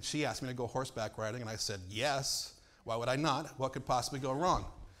interested in, and she asked me to go horseback riding, and I said, yes. Why would I not? What could possibly go wrong?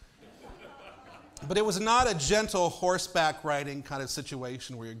 But it was not a gentle horseback riding kind of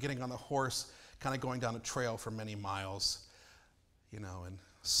situation where you're getting on the horse, kind of going down a trail for many miles, and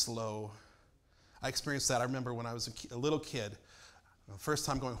slow. I experienced that. I remember when I was a little kid, the first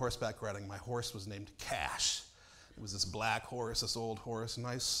time going horseback riding, my horse was named Cash. It was this black horse, this old horse,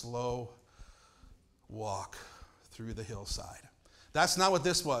 nice slow walk through the hillside. That's not what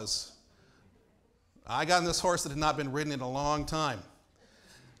this was. I got on this horse that had not been ridden in a long time,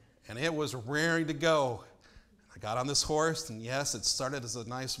 and it was raring to go. I got on this horse, and yes, it started as a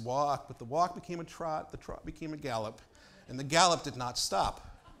nice walk, but the walk became a trot, the trot became a gallop, and the gallop did not stop.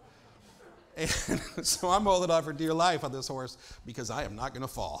 And so I'm holding on for dear life on this horse because I am not going to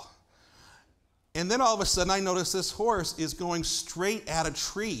fall. And then all of a sudden I notice this horse is going straight at a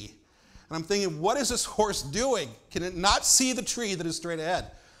tree. And I'm thinking, what is this horse doing? Can it not see the tree that is straight ahead?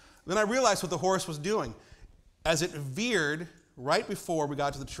 Then I realized what the horse was doing. As it veered right before we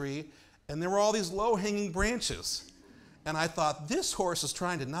got to the tree, and there were all these low-hanging branches. And I thought, this horse is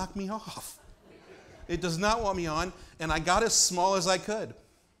trying to knock me off. It does not want me on, and I got as small as I could.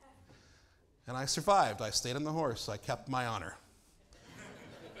 And I survived. I stayed on the horse. I kept my honor.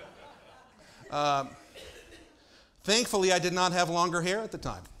 Thankfully, I did not have longer hair at the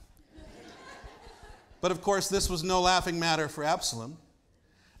time. But of course, this was no laughing matter for Absalom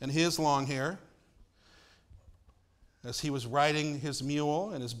and his long hair. As he was riding his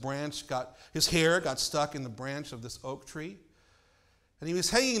mule, and his hair got stuck in the branch of this oak tree. And he was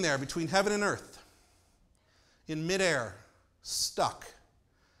hanging there between heaven and earth, in midair, stuck.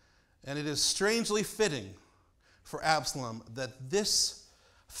 And it is strangely fitting for Absalom that this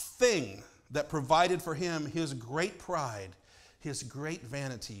thing that provided for him his great pride, his great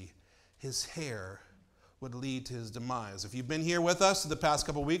vanity, his hair, would lead to his demise. If you've been here with us the past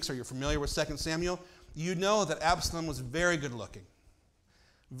couple weeks, or you're familiar with 2 Samuel, you know that Absalom was very good looking,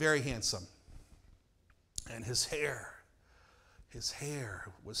 very handsome. And his hair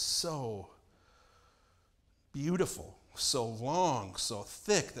was so beautiful, so long, so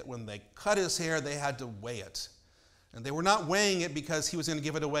thick, that when they cut his hair, they had to weigh it. And they were not weighing it because he was going to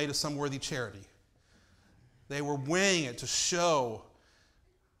give it away to some worthy charity. They were weighing it to show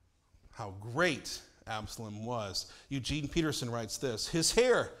how great Absalom was. Eugene Peterson writes this: his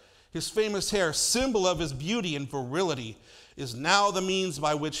hair, his famous hair, symbol of his beauty and virility, is now the means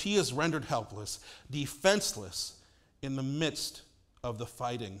by which he is rendered helpless, defenseless in the midst of the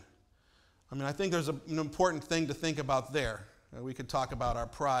fighting. I think there's an important thing to think about there. We could talk about our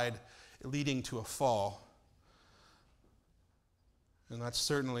pride leading to a fall. And that's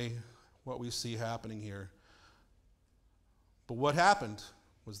certainly what we see happening here. But what happened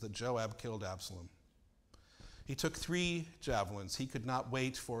was that Joab killed Absalom. He took 3 javelins. He could not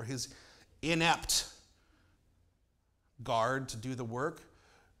wait for his inept guard to do the work.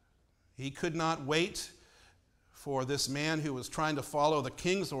 He could not wait for this man who was trying to follow the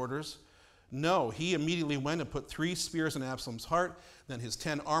king's orders. No, he immediately went and put 3 spears in Absalom's heart. Then his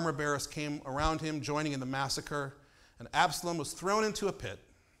 10 armor bearers came around him, joining in the massacre. And Absalom was thrown into a pit,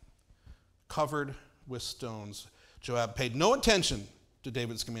 covered with stones. Joab paid no attention to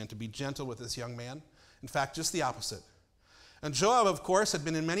David's command to be gentle with this young man. In fact, just the opposite. And Joab, of course, had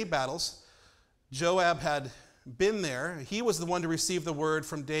been in many battles. Joab had been there. He was the one to receive the word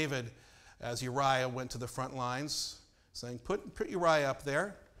from David as Uriah went to the front lines, saying, put Uriah up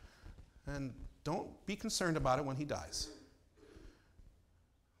there, and don't be concerned about it when he dies.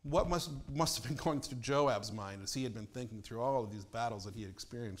 What must have been going through Joab's mind as he had been thinking through all of these battles that he had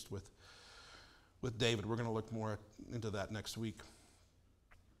experienced with David. We're going to look more into that next week.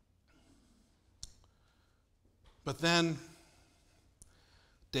 But then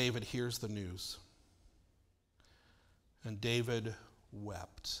David hears the news. And David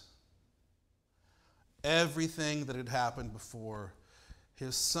wept. Everything that had happened before,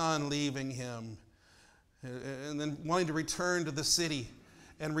 his son leaving him, and then wanting to return to the city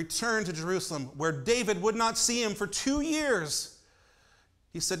and return to Jerusalem, where David would not see him for 2 years.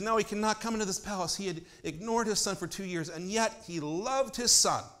 He said, no, he cannot come into this palace. He had ignored his son for 2 years, and yet he loved his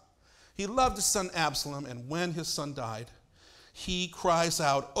son. He loved his son Absalom, and when his son died, he cries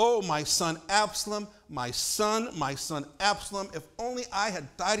out, oh, my son Absalom, my son Absalom, if only I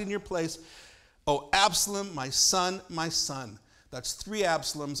had died in your place. Oh, Absalom, my son, my son. That's 3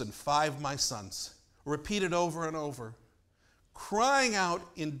 Absaloms and 5 my sons. Repeated over and over, crying out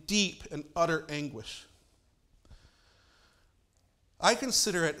in deep and utter anguish. I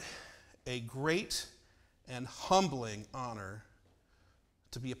consider it a great and humbling honor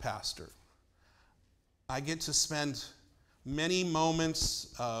to be a pastor. I get to spend many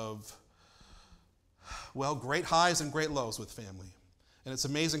moments of, well, great highs and great lows with family. And it's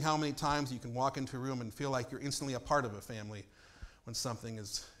amazing how many times you can walk into a room and feel like you're instantly a part of a family when something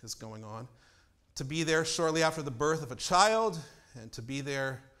is going on. To be there shortly after the birth of a child, and to be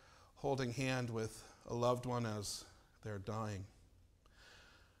there holding hand with a loved one as they're dying.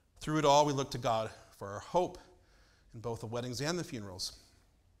 Through it all, we look to God for our hope in both the weddings and the funerals.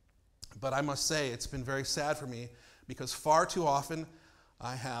 But I must say, it's been very sad for me because far too often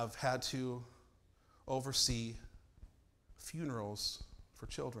I have had to oversee funerals for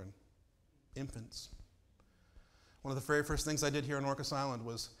children, infants. One of the very first things I did here on Orcas Island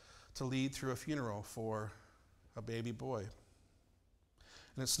was to lead through a funeral for a baby boy.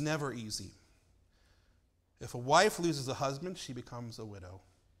 And it's never easy. If a wife loses a husband, she becomes a widow.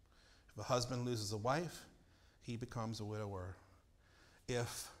 If a husband loses a wife, he becomes a widower.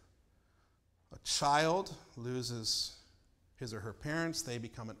 If a child loses his or her parents, they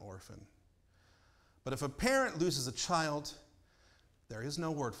become an orphan. But if a parent loses a child, there is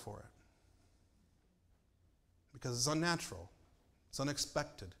no word for it. Because it's unnatural. It's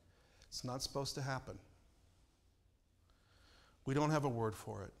unexpected. It's not supposed to happen. We don't have a word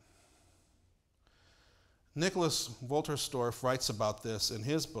for it. Nicholas Wolterstorff writes about this in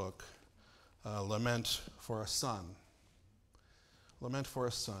his book, Lament for a Son. Lament for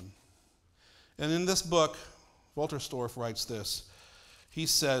a Son. And in this book, Wolterstorff writes this. He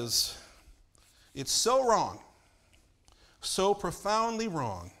says, it's so wrong, so profoundly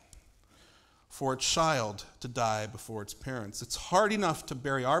wrong, for a child to die before its parents. It's hard enough to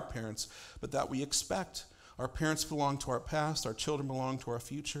bury our parents, but that we expect. Our parents belong to our past, our children belong to our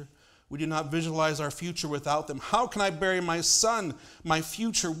future. We do not visualize our future without them. How can I bury my son, my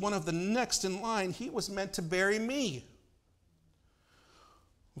future, one of the next in line? He was meant to bury me.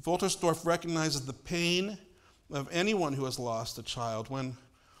 Wolterstorff recognizes the pain of anyone who has lost a child.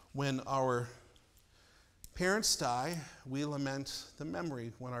 When our parents die, we lament the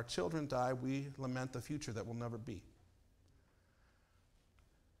memory. When our children die, we lament the future that will never be.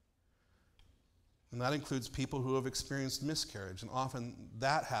 And that includes people who have experienced miscarriage. And often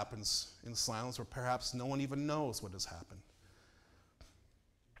that happens in silence, or perhaps no one even knows what has happened.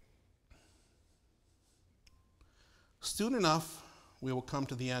 Soon enough, we will come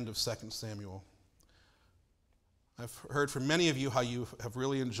to the end of 2 Samuel. I've heard from many of you how you have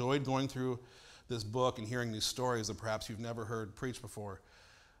really enjoyed going through this book and hearing these stories that perhaps you've never heard preached before.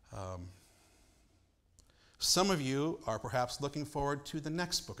 Some of you are perhaps looking forward to the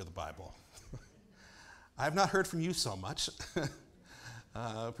next book of the Bible. I've not heard from you so much.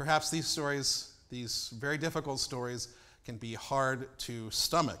 Perhaps these stories, these very difficult stories, can be hard to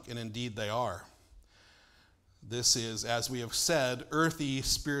stomach, and indeed they are. This is, as we have said, earthy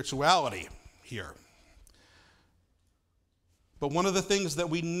spirituality here. But one of the things that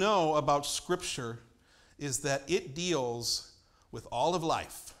we know about Scripture is that it deals with all of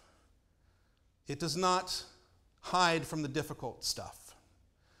life. It does not hide from the difficult stuff.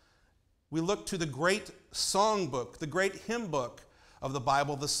 We look to the great songbook, the great hymn book of the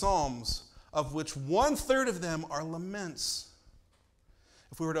Bible, the Psalms, of which 1/3 of them are laments.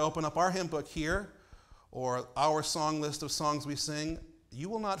 If we were to open up our hymn book here, or our song list of songs we sing, you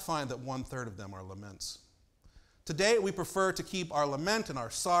will not find that 1/3 of them are laments. Today, we prefer to keep our lament and our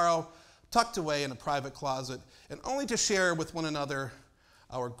sorrow tucked away in a private closet and only to share with one another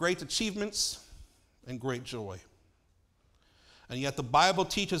our great achievements and great joy. And yet the Bible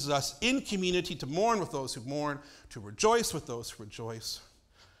teaches us in community to mourn with those who mourn, to rejoice with those who rejoice,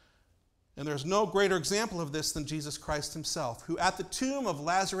 And there's no greater example of this than Jesus Christ himself, who at the tomb of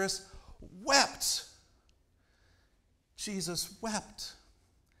Lazarus wept. Jesus wept.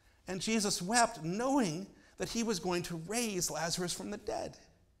 And Jesus wept knowing that he was going to raise Lazarus from the dead.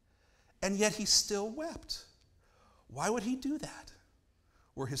 And yet he still wept. Why would he do that?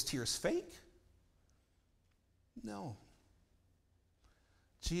 Were his tears fake? No.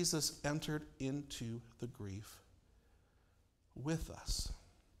 Jesus entered into the grief with us.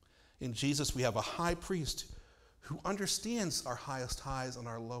 In Jesus, we have a high priest who understands our highest highs and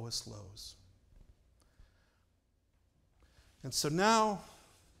our lowest lows. And so now,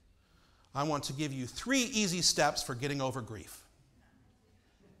 I want to give you 3 easy steps for getting over grief.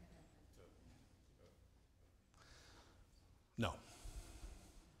 No.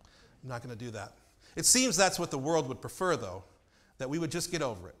 I'm not going to do that. It seems that's what the world would prefer, though, that we would just get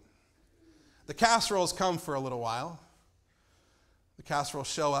over it. The casseroles come for a little while. The casseroles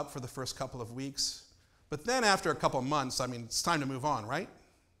show up for the first couple of weeks. But then after a couple of months, it's time to move on, right?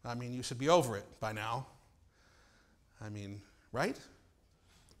 You should be over it by now. Right?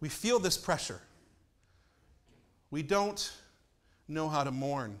 We feel this pressure. We don't know how to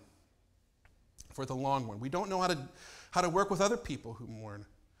mourn for the long run. We don't know how to work with other people who mourn.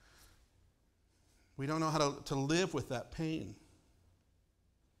 We don't know how to live with that pain.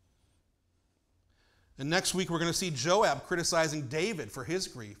 And next week we're going to see Joab criticizing David for his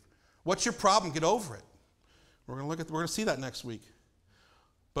grief. What's your problem? Get over it. We're going to see that next week.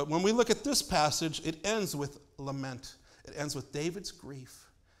 But when we look at this passage, it ends with lament. It ends with David's grief.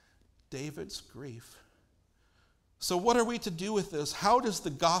 David's grief. So what are we to do with this? How does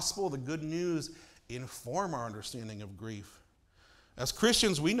the gospel, the good news, inform our understanding of grief? As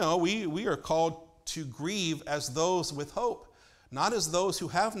Christians, we know we are called to grieve as those with hope, not as those who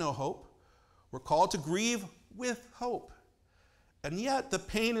have no hope. We're called to grieve with hope. And yet, the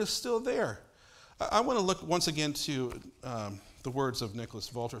pain is still there. I want to look once again to the words of Nicholas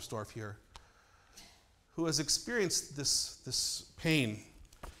Wolterstorff here, who has experienced this pain.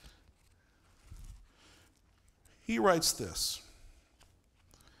 He writes this.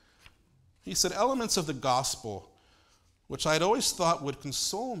 He said, elements of the gospel, which I had always thought would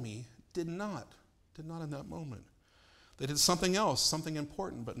console me, did not in that moment. They did something else, something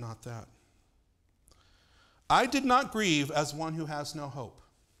important, but not that. I did not grieve as one who has no hope.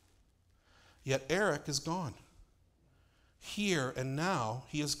 Yet Eric is gone. Here and now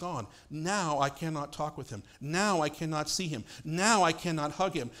he is gone. Now I cannot talk with him. Now I cannot see him. Now I cannot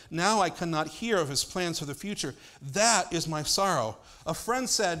hug him. Now I cannot hear of his plans for the future. That is my sorrow. A friend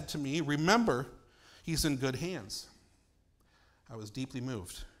said to me, remember, he's in good hands. I was deeply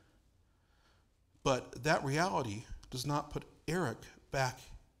moved. But that reality does not put Eric back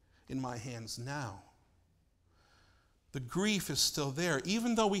in my hands now. The grief is still there.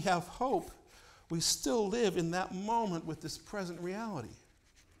 Even though we have hope, we still live in that moment with this present reality.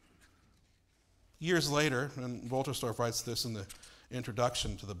 Years later, and Wolterstorff writes this in the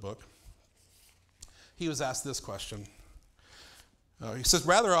introduction to the book, he was asked this question. He says,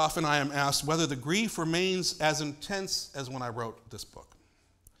 rather often I am asked whether the grief remains as intense as when I wrote this book.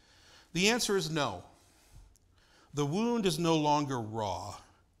 The answer is no. The wound is no longer raw,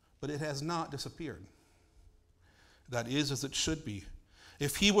 but it has not disappeared. That is as it should be.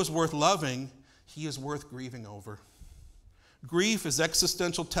 If he was worth loving, he is worth grieving over. Grief is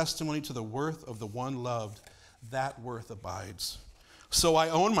existential testimony to the worth of the one loved. That worth abides. So I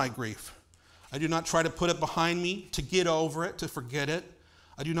own my grief. I do not try to put it behind me, to get over it, to forget it.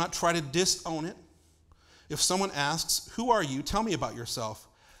 I do not try to disown it. If someone asks, who are you? Tell me about yourself.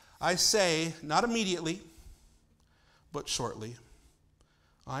 I say, not immediately, but shortly,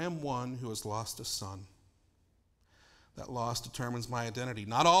 I am one who has lost a son. That loss determines my identity.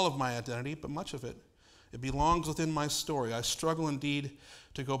 Not all of my identity, but much of it. It belongs within my story. I struggle indeed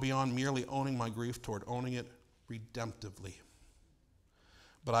to go beyond merely owning my grief toward owning it redemptively.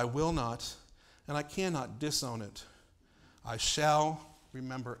 But I will not, and I cannot disown it. I shall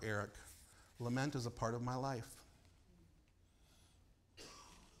remember Eric. Lament is a part of my life.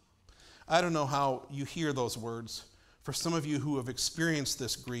 I don't know how you hear those words. For some of you who have experienced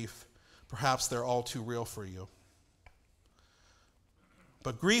this grief, perhaps they're all too real for you.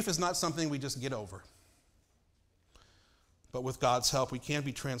 But grief is not something we just get over. But with God's help, we can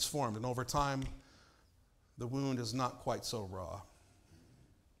be transformed. And over time, the wound is not quite so raw.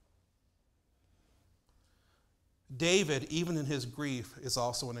 David, even in his grief, is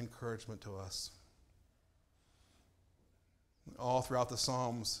also an encouragement to us. All throughout the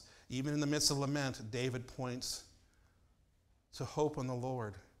Psalms, even in the midst of lament, David points to hope in the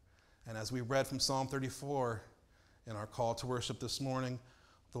Lord. And as we read from Psalm 34 in our call to worship this morning,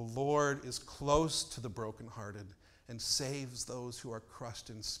 The Lord is close to the brokenhearted and saves those who are crushed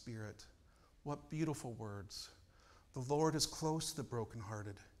in spirit. What beautiful words. The Lord is close to the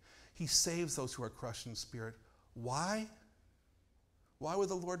brokenhearted. He saves those who are crushed in spirit. Why? Why would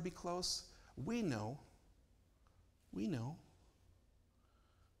the Lord be close? We know. We know.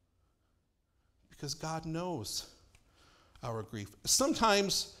 Because God knows our grief.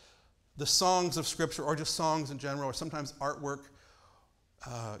 Sometimes the songs of Scripture, or just songs in general, or sometimes artwork,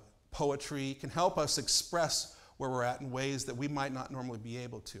 poetry, can help us express where we're at in ways that we might not normally be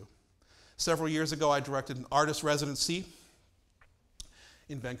able to. Several years ago, I directed an artist residency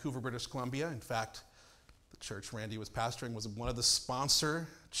in Vancouver, British Columbia. In fact, the church Randy was pastoring was one of the sponsor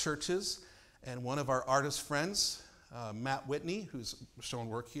churches, and one of our artist friends, Matt Whitney, who's shown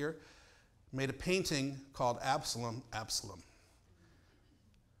work here, made a painting called Absalom, Absalom.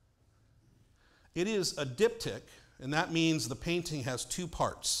 It is a diptych, and that means the painting has two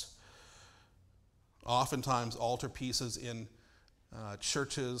parts. Oftentimes, altar pieces in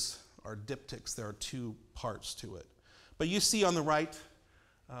churches are diptychs. There are two parts to it. But you see on the right,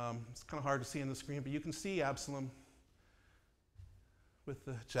 it's kind of hard to see on the screen, but you can see Absalom with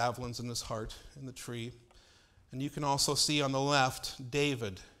the javelins in his heart in the tree. And you can also see on the left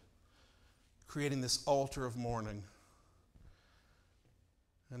David creating this altar of mourning.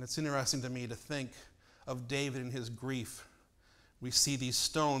 And it's interesting to me to think of David and his grief. We see these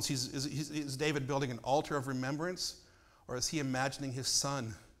stones. Is David building an altar of remembrance, or is he imagining his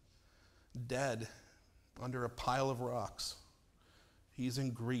son dead under a pile of rocks? He's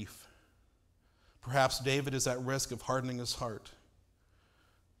in grief. Perhaps David is at risk of hardening his heart.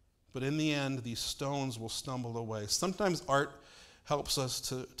 But in the end, these stones will stumble away. Sometimes art helps us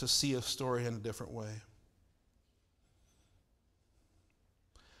to see a story in a different way.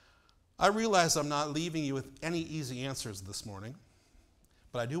 I realize I'm not leaving you with any easy answers this morning,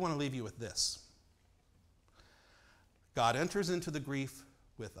 but I do want to leave you with this. God enters into the grief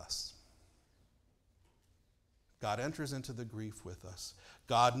with us. God enters into the grief with us.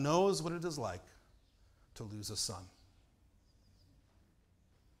 God knows what it is like to lose a son.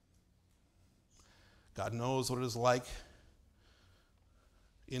 God knows what it is like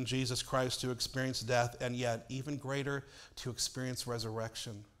in Jesus Christ to experience death, and yet even greater to experience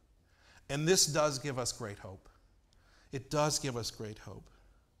resurrection. And this does give us great hope. It does give us great hope.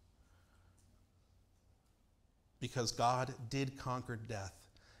 Because God did conquer death.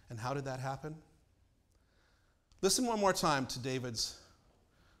 And how did that happen? Listen one more time to David's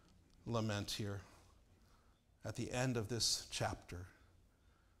lament here at the end of this chapter.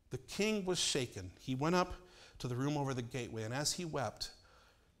 The king was shaken. He went up to the room over the gateway, and as he wept,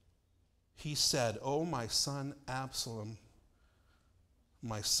 he said, "Oh, my son Absalom,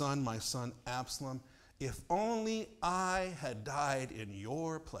 my son Absalom, if only I had died in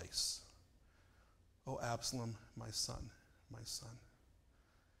your place. Oh, Absalom, my son, my son."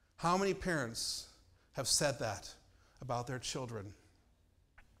 How many parents have said that about their children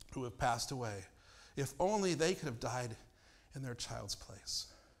who have passed away? If only they could have died in their child's place.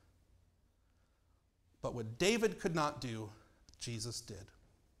 But what David could not do, Jesus did.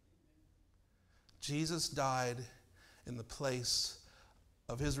 Jesus died in the place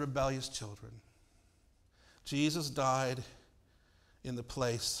of his rebellious children. Jesus died in the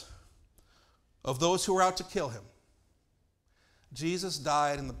place of those who were out to kill him. Jesus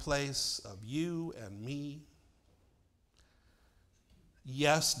died in the place of you and me.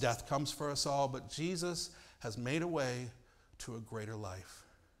 Yes, death comes for us all, but Jesus has made a way to a greater life.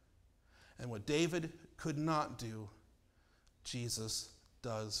 And what David could not do, Jesus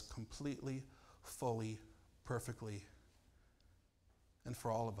does completely, fully, perfectly, and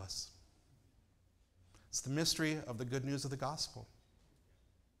for all of us. It's the mystery of the good news of the gospel.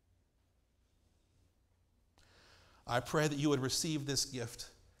 I pray that you would receive this gift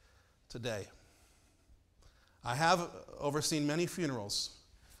today. I have overseen many funerals.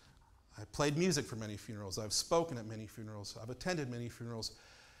 I played music for many funerals. I've spoken at many funerals. I've attended many funerals.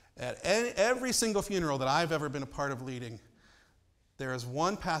 At every single funeral that I've ever been a part of leading, there is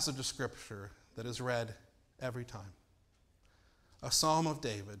one passage of Scripture that is read every time. A Psalm of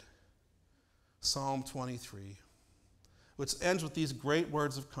David, Psalm 23, which ends with these great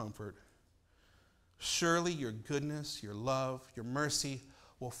words of comfort. Surely your goodness, your love, your mercy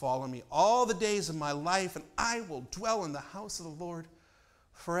will follow me all the days of my life, and I will dwell in the house of the Lord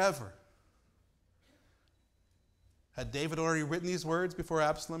forever. Had David already written these words before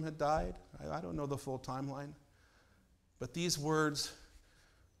Absalom had died? I don't know the full timeline. But these words,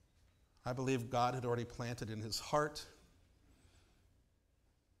 I believe God had already planted in his heart.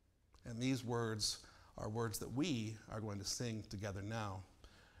 And these words are words that we are going to sing together now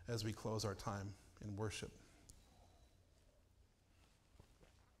as we close our time in worship.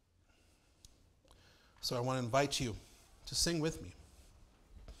 So I want to invite you to sing with me.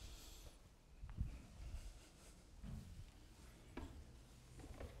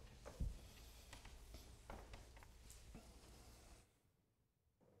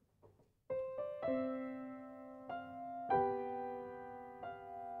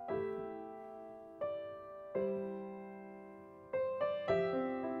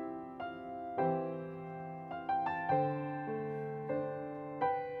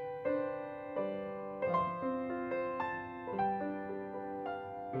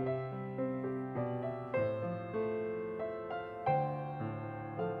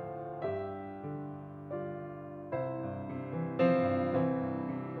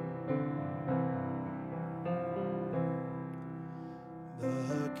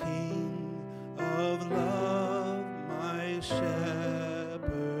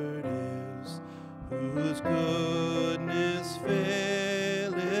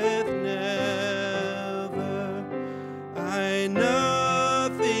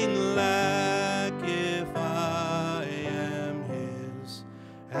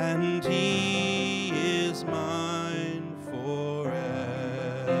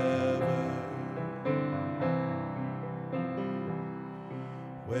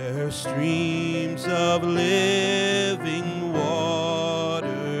 Streams of living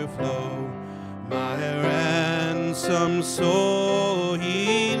water flow, my ransom soul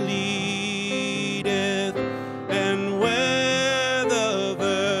he leadeth, and where the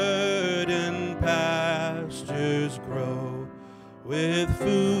verdant pastures grow, with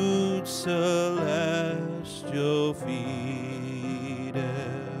food celestial feedeth.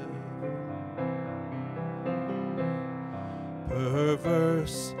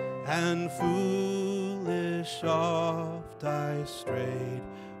 Perverse and foolish oft I strayed,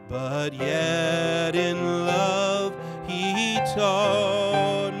 but yet in love he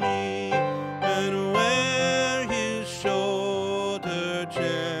taught me, and where his shoulder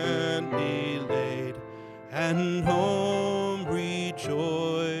gently laid, and home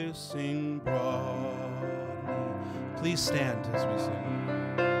rejoicing brought me. Please stand as we sing.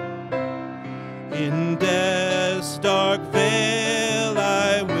 In death's dark vale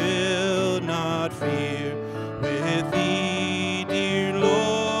I will not fear, with thee, dear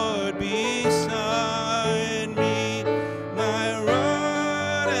Lord, beside me, my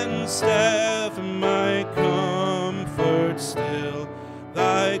rod and staff, my comfort still,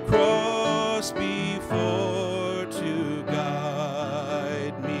 thy cross before to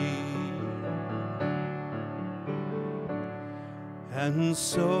guide me. And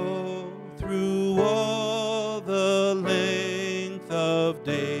so through all the length of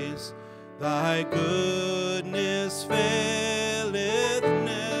days, thy goodness faileth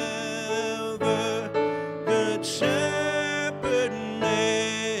never. Good Shepherd,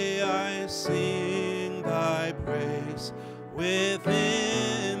 may I sing thy praise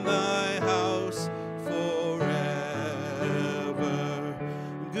within thy house forever.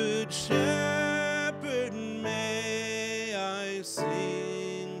 Good Shepherd, may I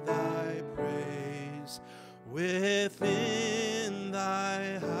sing thy praise within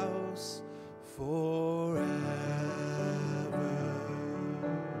thy house forever.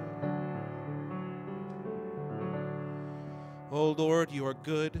 O Lord, you are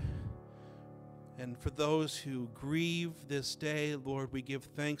good. And for those who grieve this day, Lord, we give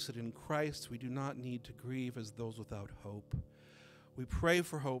thanks that in Christ we do not need to grieve as those without hope. We pray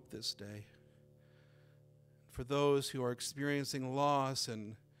for hope this day. For those who are experiencing loss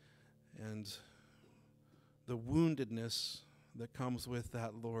and the woundedness that comes with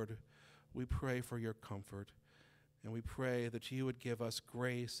that, Lord, we pray for your comfort. And we pray that you would give us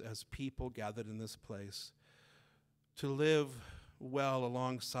grace as people gathered in this place to live well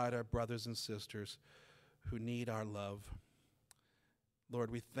alongside our brothers and sisters who need our love.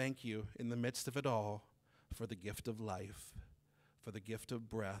 Lord, we thank you in the midst of it all for the gift of life, for the gift of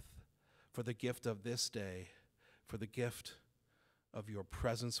breath, for the gift of this day, for the gift of your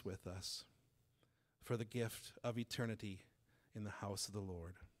presence with us, for the gift of eternity in the house of the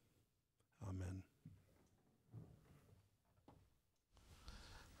Lord. Amen.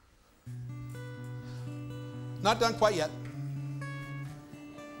 Not done quite yet.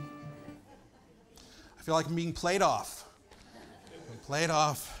 I feel like I'm being played off. I'm played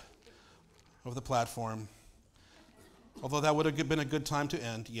off of the platform. Although that would have been a good time to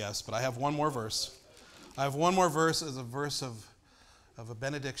end, yes, but I have one more verse. I have one more verse as a verse of a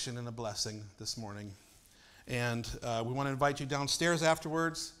benediction and a blessing this morning. And we want to invite you downstairs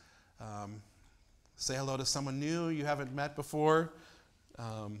afterwards. Say hello to someone new you haven't met before.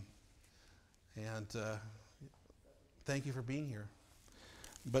 And thank you for being here.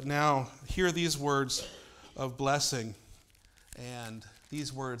 But now, hear these words of blessing and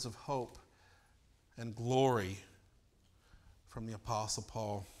these words of hope and glory from the Apostle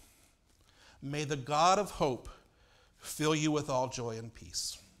Paul. May the God of hope fill you with all joy and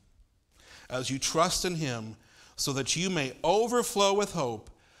peace as you trust in him, so that you may overflow with hope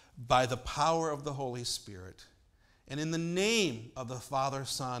by the power of the Holy Spirit. And in the name of the Father,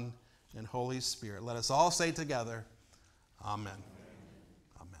 Son, and Holy Spirit, let us all say together, Amen.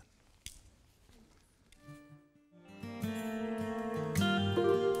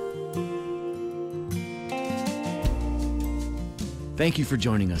 Thank you for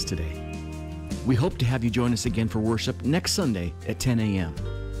joining us today. We hope to have you join us again for worship next Sunday at 10 a.m.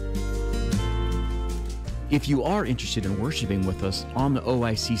 If you are interested in worshiping with us on the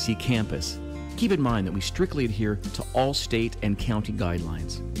OICC campus, keep in mind that we strictly adhere to all state and county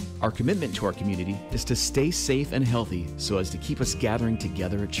guidelines. Our commitment to our community is to stay safe and healthy so as to keep us gathering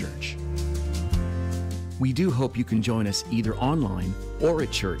together at church. We do hope you can join us either online or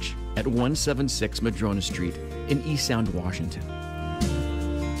at church at 176 Madrona Street in East Sound, Washington.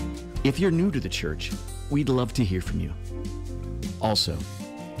 If you're new to the church, we'd love to hear from you. Also,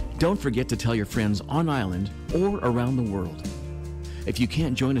 don't forget to tell your friends on island or around the world. If you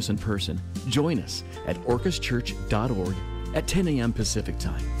can't join us in person, join us at orcaschurch.org at 10 a.m. Pacific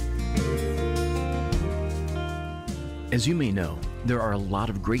Time. As you may know, there are a lot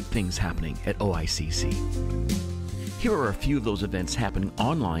of great things happening at OICC. Here are a few of those events happening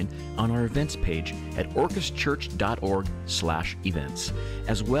online on our events page at orcaschurch.org/events,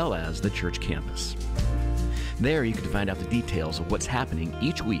 as well as the church campus. There you can find out the details of what's happening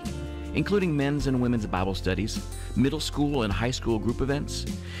each week, including men's and women's Bible studies, middle school and high school group events,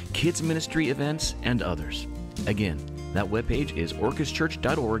 kids ministry events, and others. Again, that webpage is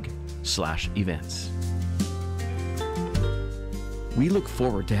orcaschurch.org/events. We look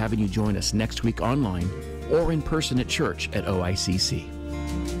forward to having you join us next week online or in person at church at OICC.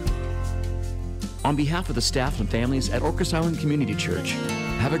 On behalf of the staff and families at Orcas Island Community Church,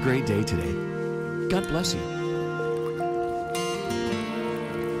 have a great day today. God bless you.